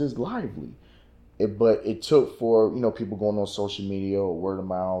Park was this lively. But it took for, people going on social media or word of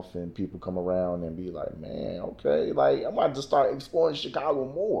mouth and people come around and be like, man, okay, like I'm about to start exploring Chicago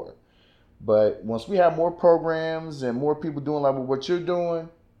more. But once we have more programs and more people doing like what you're doing,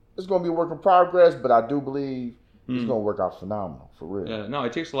 it's going to be a work in progress, but I do believe it's going to work out phenomenal, for real. Yeah, no,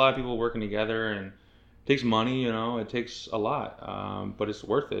 it takes a lot of people working together, and it takes money, it takes a lot, but it's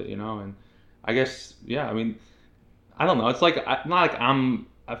worth it, and I guess, yeah, I mean, I don't know, it's like, not like I'm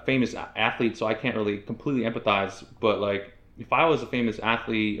a famous athlete, so I can't really completely empathize, but like, if I was a famous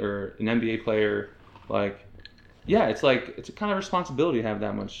athlete or an NBA player, like, yeah, it's like, it's a kind of responsibility to have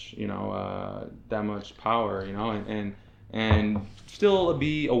that much, that much power, and still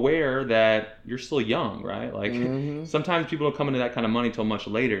be aware that you're still young, right? Like sometimes people don't come into that kind of money till much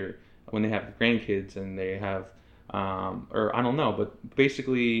later when they have grandkids and they have, or I don't know, but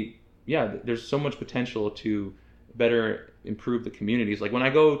basically, yeah, there's so much potential to better improve the communities. Like when I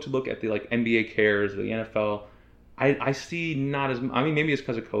go to look at the like NBA Cares or the NFL, I see not as, I mean, maybe it's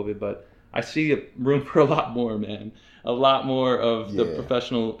because of COVID, but I see room for a lot more, man. A lot more of the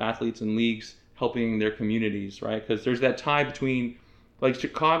professional athletes and leagues helping their communities, right? Because there's that tie between, like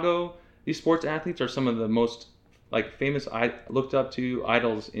Chicago, these sports athletes are some of the most like famous, looked up to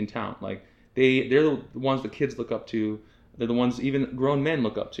idols in town. Like they're the ones the kids look up to. They're the ones even grown men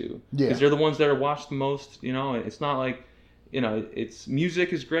look up to. Because they're the ones that are watched the most, And it's not like, it's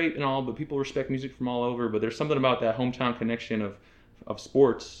music is great and all, but people respect music from all over. But there's something about that hometown connection of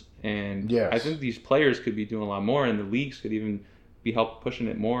sports. And I think these players could be doing a lot more, and the leagues could even be help pushing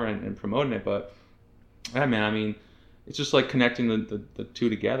it more and promoting it. But yeah, man, I mean, it's just like connecting the two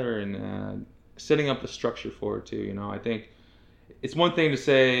together and setting up the structure for it too. I think it's one thing to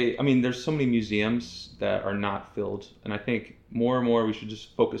say, I mean, there's so many museums that are not filled, and I think more and more we should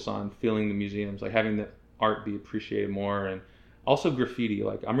just focus on filling the museums, like having art be appreciated more, and also graffiti.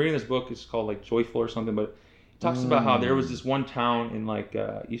 Like I'm reading this book, it's called like Joyful or something, but it talks about how there was this one town in like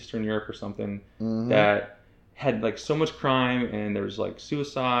Eastern Europe or something that had like so much crime, and there was like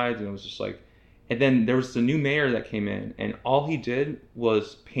suicides, and it was just like, and then there was the new mayor that came in, and all he did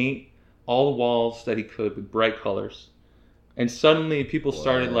was paint all the walls that he could with bright colors. And suddenly people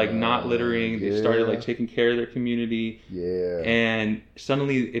started like not littering. They started like taking care of their community. Yeah. And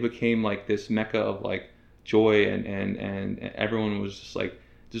suddenly it became like this mecca of like joy, and everyone was just like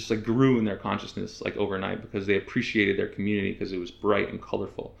grew in their consciousness like overnight because they appreciated their community because it was bright and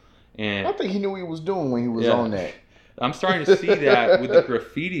colorful. And I think he knew what he was doing when he was on that. I'm starting to see that with the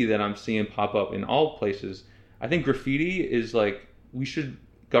graffiti that I'm seeing pop up in all places. I think graffiti is like,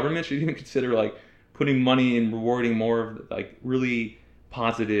 government should even consider like putting money and rewarding more of like really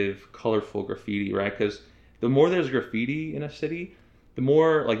positive, colorful graffiti, right? Because the more there's graffiti in a city, the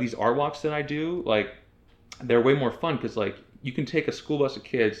more like these art walks that I do, like they're way more fun because like you can take a school bus of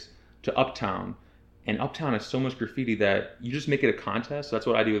kids to Uptown, and Uptown has so much graffiti that you just make it a contest. So that's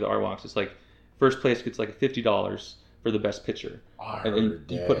what I do with the art walks. It's like first place gets like $50 for the best picture, and then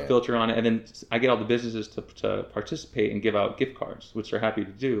you put a filter on it, and then I get all the businesses to participate and give out gift cards, which they're happy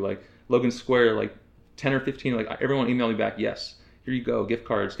to do. Like Logan Square, like 10 or 15, like everyone emailed me back, yes, here you go, gift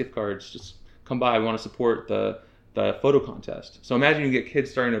cards, just come by, we want to support the photo contest. So imagine you get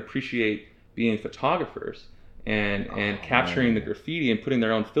kids starting to appreciate being photographers and capturing the graffiti and putting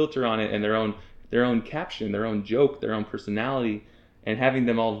their own filter on it and their own caption, their own joke, their own personality, and having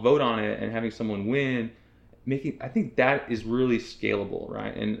them all vote on it and having someone win. I think that is really scalable,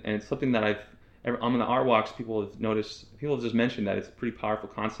 right? And it's something that on the art walks, people have just mentioned that it's a pretty powerful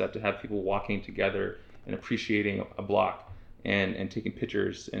concept to have people walking together and appreciating a block and taking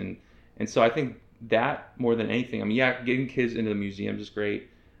pictures. And so I think that more than anything, I mean, yeah, getting kids into the museums is great.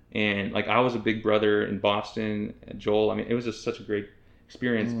 And like I was a big brother in Boston, Joel, I mean, it was just such a great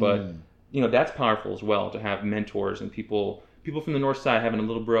experience, but you know, that's powerful as well to have mentors and people from the north side having a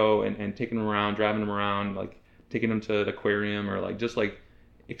little bro and taking them around, driving them around, like taking them to the aquarium or like just like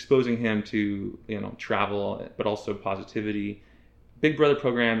exposing him to, you know, travel, but also positivity. Big Brother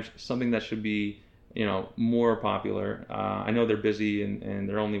programs, something that should be, you know, more popular. I know they're busy and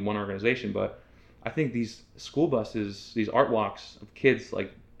they're only one organization, but I think these school buses, these art walks of kids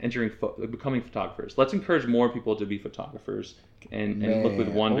like becoming photographers. Let's encourage more people to be photographers and look with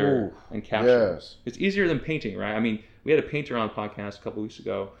wonder and capture. Yes. It's easier than painting, right? I mean, we had a painter on the podcast a couple weeks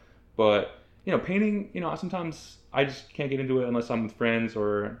ago, but you know, painting, you know, sometimes I just can't get into it unless I'm with friends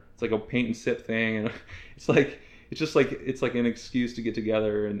or it's like a paint and sip thing, and it's like an excuse to get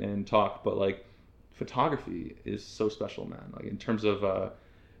together and talk. But like photography is so special, man. Like in terms of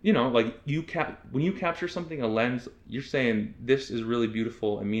you know, like when you capture something, a lens, you're saying this is really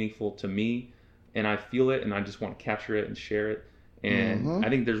beautiful and meaningful to me, and I feel it, and I just want to capture it and share it. And I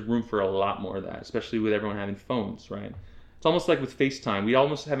think there's room for a lot more of that, especially with everyone having phones, right? It's almost like with FaceTime.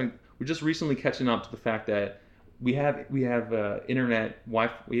 We're just recently catching up to the fact that we have internet,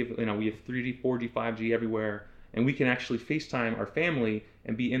 Wi-Fi, we have 3G, 4G, 5G everywhere, and we can actually FaceTime our family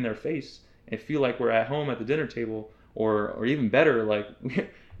and be in their face and feel like we're at home at the dinner table, or even better, like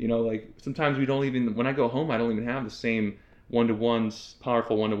you know, like sometimes when I go home, I don't even have the same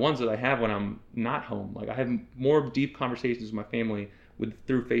powerful one-to-ones that I have when I'm not home. Like I have more deep conversations with my family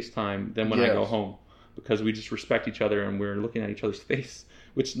through FaceTime than when I go home, because we just respect each other and we're looking at each other's face,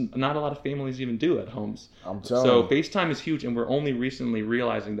 which not a lot of families even do at homes. So FaceTime is huge, and we're only recently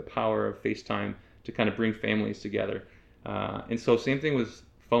realizing the power of FaceTime to kind of bring families together. And so same thing with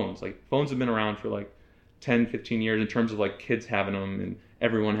phones. Like phones have been around for like 10, 15 years in terms of like kids having them and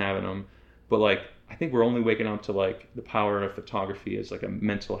everyone having them. But like, I think we're only waking up to like the power of photography as like a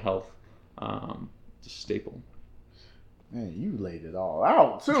mental health staple. Man, you laid it all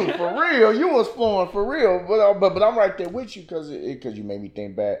out too, for real. You was flowing for real, but I'm right there with you because you made me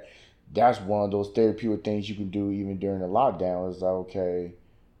think back. That's one of those therapeutic things you can do even during the lockdown. Is like, okay,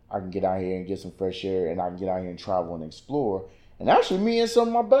 I can get out here and get some fresh air, and I can get out here and travel and explore. And actually, me and some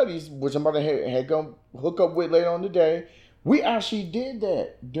of my buddies, which I'm about to had gonna hook up with later on today, we actually did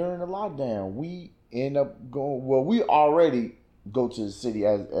that during the lockdown. We end up going. Well, we already go to the city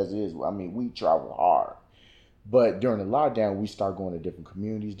as it is. I mean, we travel hard. But during the lockdown, we start going to different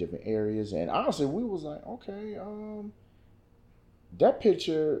communities, different areas. And honestly, we was like, okay, that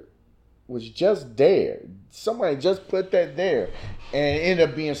picture was just there. Somebody just put that there. And it ended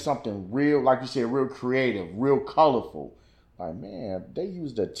up being something real, like you said, real creative, real colorful. Like, man, they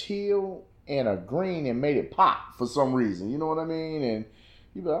used a teal and a green and made it pop for some reason. You know what I mean? And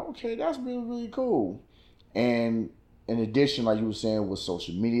you be like, okay, that's really, really cool. And in addition, like you were saying, with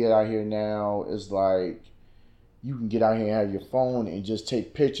social media out here now, it's like, you can get out here and have your phone and just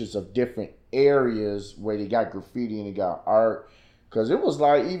take pictures of different areas where they got graffiti and they got art. Because it was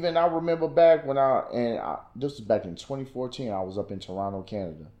like, even I remember back when this was back in 2014, I was up in Toronto,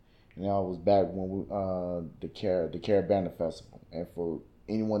 Canada. And I was back when the Caribana Festival. And for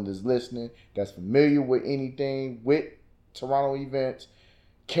anyone that's listening, that's familiar with anything with Toronto events,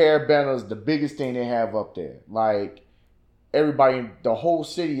 Caribana is the biggest thing they have up there. Like, everybody, the whole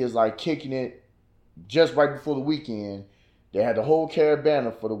city is like kicking it just right before the weekend. They had the whole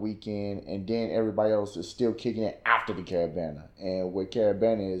Caribana for the weekend, and then everybody else is still kicking it after the Caribana. And what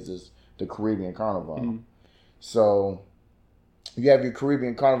Caribana is the Caribbean Carnival. Mm-hmm. So you have your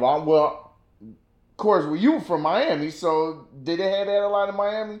Caribbean Carnival. Well, of course, well, you were from Miami, so did they have that a lot in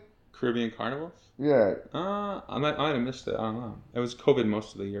Miami? Caribbean Carnival? Yeah. I might have missed it. I don't know. It was COVID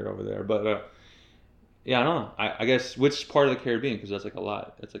most of the year over there, but yeah, I don't know. I guess which part of the Caribbean, because that's like a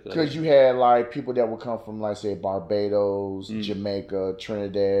lot. It's like because you had like people that would come from, like, say, Barbados, Jamaica,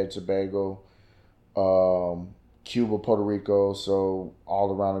 Trinidad, Tobago, Cuba, Puerto Rico. So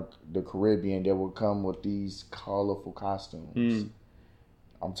all around the Caribbean, they would come with these colorful costumes.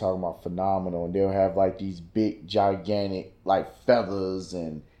 I'm talking about phenomenal, and they'll have like these big, gigantic, like, feathers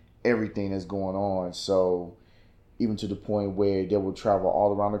and everything that's going on. So even to the point where they will travel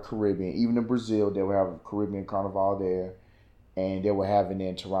all around the Caribbean. Even in Brazil, they will have a Caribbean Carnival there. And they will have it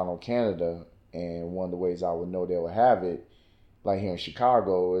in Toronto, Canada. And one of the ways I would know they will have it, like here in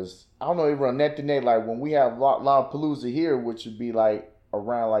Chicago, is, I don't know, it run net to net. Like when we have Lollapalooza here, which would be like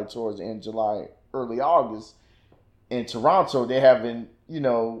around like towards the end of July, early August. In Toronto, they're having,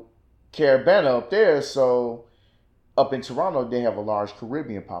 Caribana up there. So up in Toronto, they have a large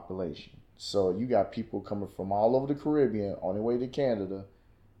Caribbean population. So you got people coming from all over the Caribbean on their way to Canada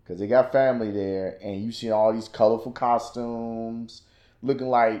because they got family there, and you see all these colorful costumes looking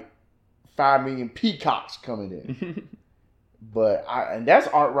like 5 million peacocks coming in. And that's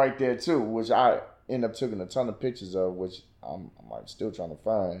art right there too, which I end up taking a ton of pictures of, which I'm like still trying to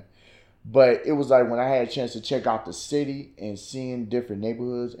find. But it was like when I had a chance to check out the city and seeing different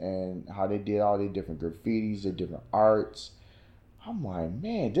neighborhoods and how they did all their different graffitis, their different arts. I'm like,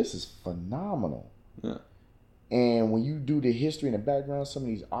 man, this is phenomenal. Yeah. And when you do the history and the background of some of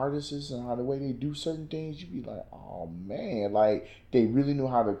these artists and how the way they do certain things, you be like, oh man, like they really knew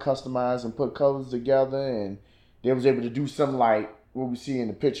how to customize and put colors together, and they was able to do something like what we see in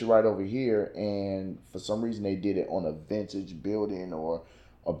the picture right over here. And for some reason, they did it on a vintage building or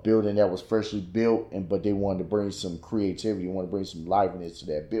a building that was freshly built, but they wanted to bring some creativity, wanted to bring some liveliness to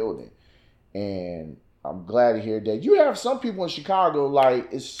that building. And I'm glad to hear that you have some people in Chicago, like,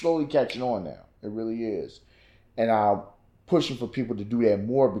 it's slowly catching on now. It really is. And I'm pushing for people to do that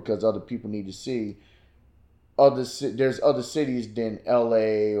more because other people need to see there's other cities than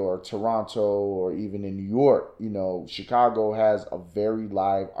LA or Toronto or even in New York. Chicago has a very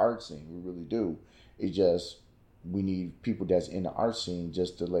live art scene. We really do. It's just, we need people that's in the art scene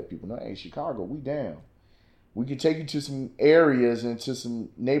just to let people know, hey, Chicago, we down. We can take you to some areas and to some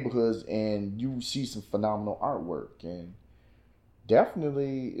neighborhoods and you see some phenomenal artwork. And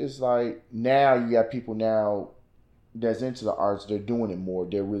definitely it's like now you got people now that's into the arts. They're doing it more.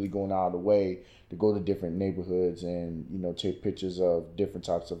 They're really going out of the way to go to different neighborhoods and, take pictures of different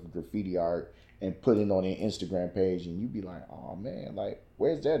types of graffiti art and put it on their Instagram page. And you be like, oh man, like,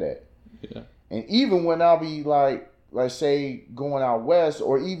 where's that at? Yeah. And even when I'll be like say going out west,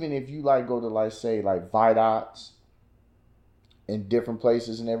 or even if you like go to like say like Vidots in different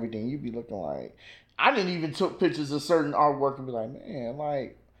places and everything, you be looking like, I didn't even took pictures of certain artwork and be like, man,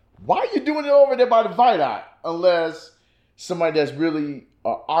 like, why are you doing it over there by the Vidot? Unless somebody that's really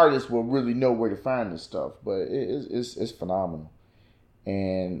an artist will really know where to find this stuff. But it's phenomenal.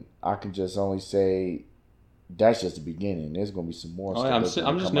 And I can just only say that's just the beginning. There's going to be some more stuff. Yeah,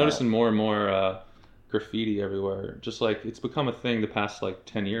 I'm just noticing more and more graffiti everywhere. Just like it's become a thing the past like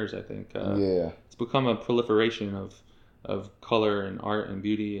 10 years, I think. It's become a proliferation of color and art and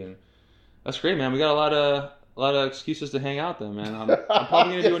beauty, and that's great, man. We got a lot of excuses to hang out then, man. I'm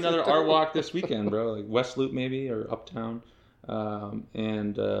probably gonna do another art walk this weekend, bro. Like West Loop maybe or Uptown.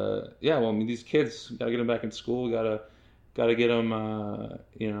 These kids, gotta get them back in school. Gotta get them,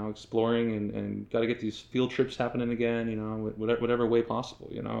 exploring and gotta get these field trips happening again. Whatever way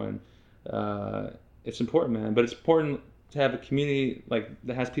possible. And it's important, man. But it's important to have a community like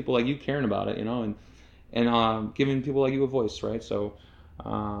that has people like you caring about it, and giving people like you a voice, right? So.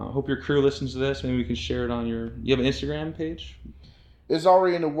 Hope your crew listens to this. Maybe we can share it on you have an Instagram page? It's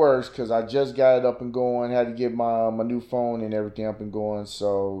already in the works because I just got it up and going. Had to get my new phone and everything up and going.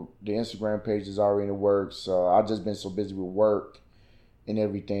 So the Instagram page is already in the works. So I've just been so busy with work and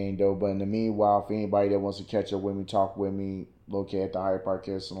everything though. But in the meanwhile, for anybody that wants to catch up with me, talk with me, located at the Hyde Park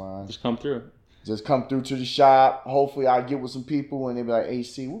Hair Salon. Just come through. Just come through to the shop. Hopefully, I get with some people and they be like,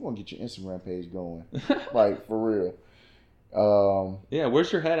 AC, we're going to get your Instagram page going. Like, for real. Yeah,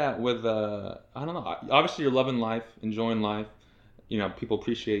 where's your head at with, I don't know. Obviously, you're loving life, enjoying life. You know, people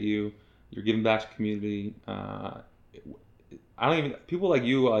appreciate you. You're giving back to the community. People like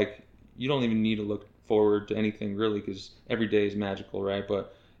you, like, you don't even need to look forward to anything really because every day is magical, right?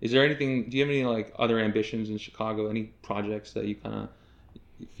 But is there anything, do you have any, like, other ambitions in Chicago? Any projects that you kind of,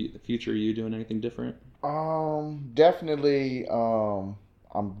 the future, are you doing anything different? Definitely.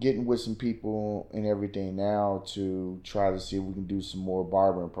 I'm getting with some people and everything now to try to see if we can do some more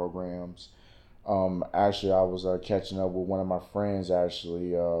barbering programs. Actually, I was catching up with one of my friends.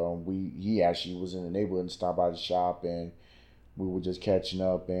 Actually, he actually was in the neighborhood and stopped by the shop, and we were just catching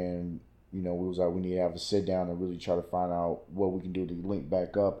up. And we was like, we need to have a sit down and really try to find out what we can do to link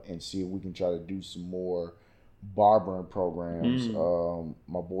back up and see if we can try to do some more barbering programs.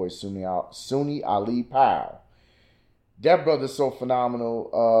 My boy Sunni Ali Powell. That brother's so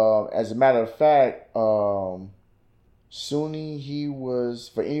phenomenal. As a matter of fact, Sunni, he was,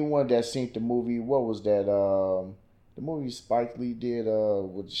 for anyone that's seen the movie, what was that? The movie Spike Lee did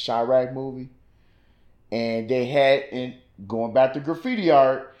with the Chirac movie. And they had, and going back to graffiti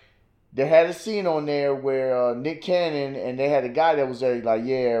art, they had a scene on there where Nick Cannon, and they had a guy that was there like,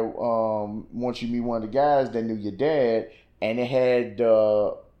 yeah, once you meet one of the guys that knew your dad, and they had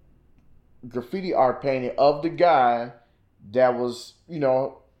graffiti art painted of the guy that was,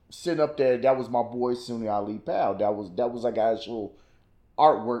 sitting up there. That was my boy Sunni Ali Powell. That was like actual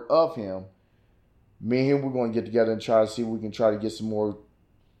artwork of him. Me and him, we're going to get together and try to see if we can try to get some more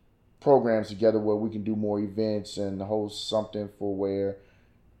programs together where we can do more events and host something for where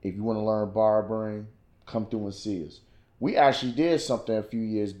if you want to learn barbering, come through and see us. We actually did something a few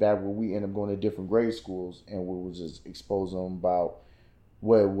years back where we ended up going to different grade schools and we was just exposing them about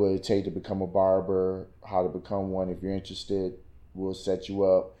what it would take to become a barber, how to become one. If you're interested, we'll set you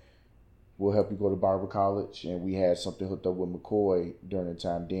up. We'll help you go to barber college. And we had something hooked up with McCoy during the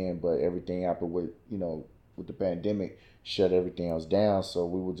time then, but everything happened with the pandemic, shut everything else down. So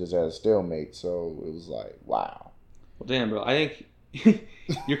we were just at a stalemate. So it was like, wow. Well, damn, bro. I think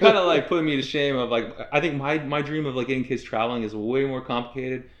you're kind of like putting me to shame of like, I think my dream of like getting kids traveling is way more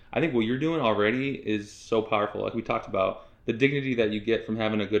complicated. I think what you're doing already is so powerful. Like we talked about the dignity that you get from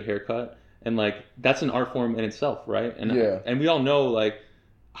having a good haircut, and like that's an art form in itself, right? And yeah. And we all know like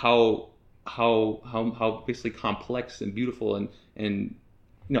how basically complex and beautiful and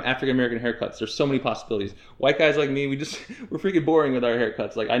African American haircuts. There's so many possibilities. White guys like me, we're freaking boring with our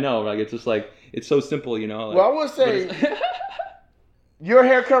haircuts. Like I know, like it's just like it's so simple, Like, well, I would say your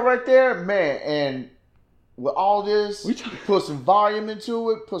haircut right there, man, and with all this, put some volume into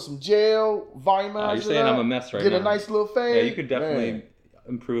it, put some gel, volumize you're saying I'm a mess right now. Get a nice little fade. Yeah, you could definitely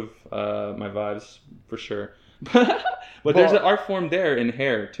improve my vibes for sure. But there's an art form there in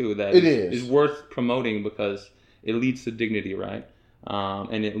hair too that is worth promoting because it leads to dignity, right?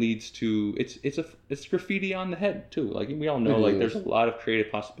 And it leads to it's graffiti on the head too. Like we all know, like there's a lot of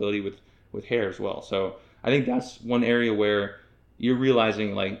creative possibility with hair as well. So I think that's one area where you're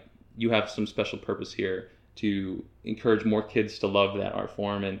realizing like you have some special purpose here to encourage more kids to love that art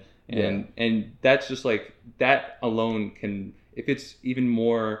form and that's just like that alone can, if it's even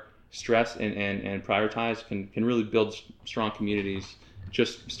more stressed and prioritized, can really build strong communities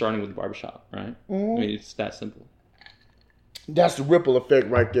just starting with the barbershop, right? I mean, it's that simple. That's the ripple effect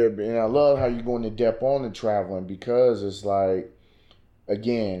right there, and I love how you go into depth on the traveling because it's like,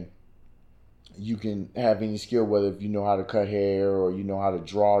 again, you can have any skill, whether if you know how to cut hair or you know how to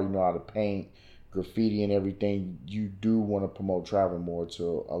draw, you know how to paint, graffiti and everything. You do want to promote traveling more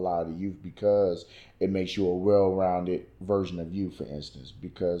to a lot of the youth because it makes you a well-rounded version of you, for instance,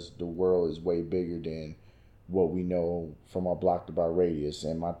 because the world is way bigger than what we know from our block to bar radius.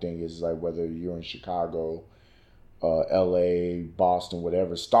 And my thing is like whether you're in Chicago, LA, Boston,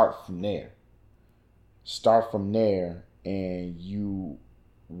 whatever, start from there. Start from there and you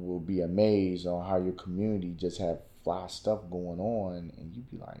will be amazed on how your community just have fly stuff going on, and you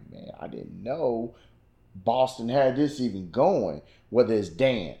be like, man, I didn't know Boston had this even going. Whether it's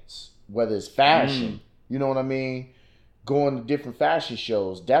dance, whether it's fashion, you know what I mean? Going to different fashion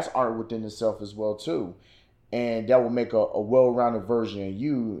shows, that's art within itself as well too, and that will make a well-rounded version of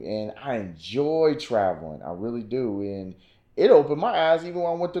you. And I enjoy traveling, I really do, and it opened my eyes even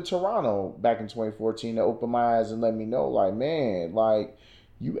when I went to Toronto back in 2014. It opened my eyes and let me know, like, man, like,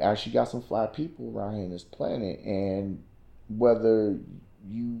 you actually got some fly people around here in this planet. And whether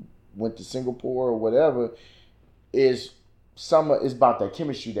you went to Singapore or whatever, is summer is about that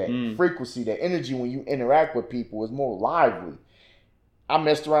chemistry, that frequency, that energy when you interact with people is more lively. I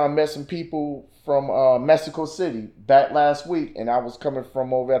messed around, met some people from Mexico City back last week, and I was coming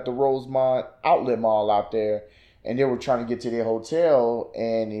from over at the Rosemont Outlet Mall out there, and they were trying to get to their hotel,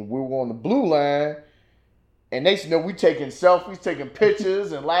 and we were on the blue line, and they said, we taking selfies, taking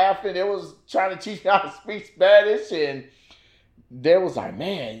pictures, and laughing. They was trying to teach me how to speak Spanish, and they was like,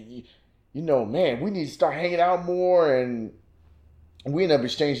 man, man, we need to start hanging out more, and we ended up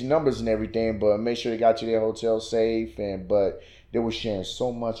exchanging numbers and everything, but make sure they got to their hotel safe, but they were sharing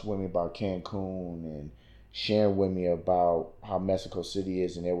so much with me about Cancun and sharing with me about how Mexico City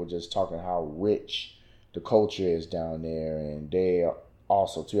is, and they were just talking how rich the culture is down there, and they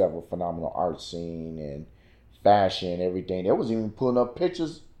also too have a phenomenal art scene and fashion, everything. They was even pulling up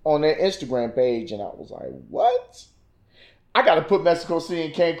pictures on their Instagram page, and I was like, what? I got to put Mexico City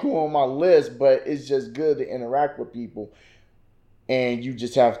and Cancun on my list, but it's just good to interact with people. And you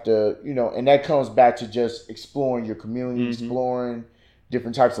just have to, and that comes back to just exploring your community, exploring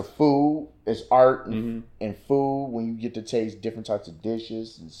different types of food. It's art and food when you get to taste different types of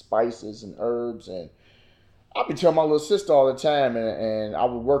dishes and spices and herbs. And I be telling my little sister all the time, and I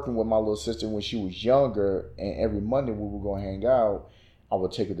was working with my little sister when she was younger, and every Monday when we were going to hang out, I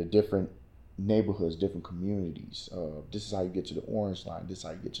would take her to different neighborhoods, different communities. This is how you get to the orange line. This is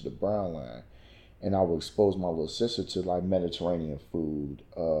how you get to the brown line. And I would expose my little sister to like Mediterranean food,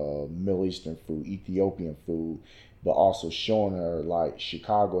 Middle Eastern food, Ethiopian food, but also showing her like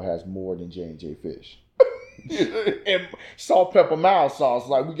Chicago has more than J&J Fish. And salt, pepper, mild sauce.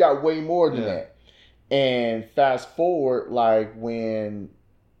 Like we got way more than that. And fast forward, like when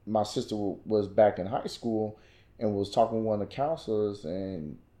my sister was back in high school and was talking with one of the counselors,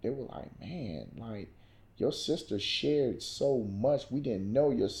 and they were like, man, like, your sister shared so much. We didn't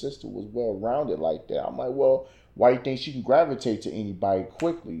know your sister was well-rounded like that. I'm like, well, why do you think she can gravitate to anybody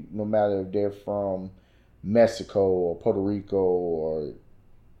quickly, no matter if they're from Mexico or Puerto Rico or,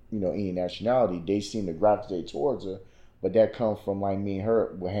 any nationality? They seem to gravitate towards her. But that comes from, like, me and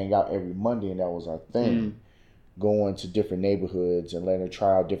her would hang out every Monday, and that was our thing. Going to different neighborhoods and letting her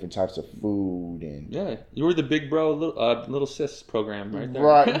try out different types of food. And yeah, you were the big bro little sis program right there.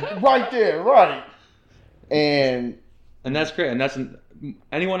 Right there, right. And that's great. And that's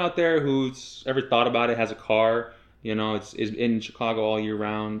anyone out there who's ever thought about it, has a car, is in Chicago all year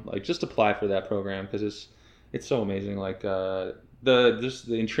round. Like, just apply for that program because it's so amazing. Like the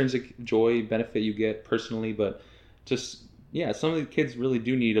intrinsic joy benefit you get personally, but just some of the kids really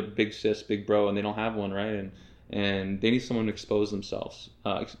do need a big sis, big bro, and they don't have one, right? And they need someone to expose themselves,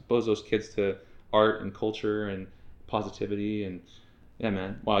 expose those kids to art and culture and positivity. And yeah,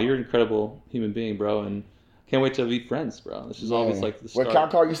 man, wow, you're an incredible human being, bro, and can't wait to be friends, bro. This is always like the start. What can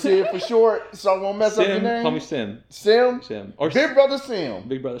I call you, Sim, for short? So I won't mess up your name? Call me Sim. Sim? Or Big Brother Sim.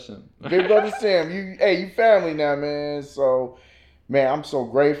 Big Brother Sim. Big Brother Sim. You family now, man. So, man, I'm so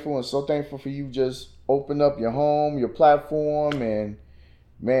grateful and so thankful for you just open up your home, your platform, and,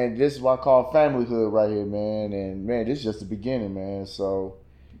 man, this is what I call familyhood right here, man. And, man, this is just the beginning, man. So,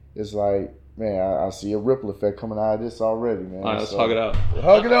 it's like, man, I see a ripple effect coming out of this already, man. All right, let's hug it up.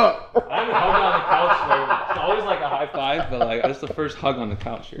 Hug it up. I haven't hugged on the couch lately. It's always like a high five, but like that's the first hug on the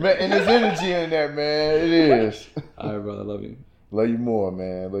couch here. Man, and there's energy in that, man. It is. All right, brother. I love you. Love you more,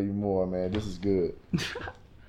 man. Love you more, man. This is good.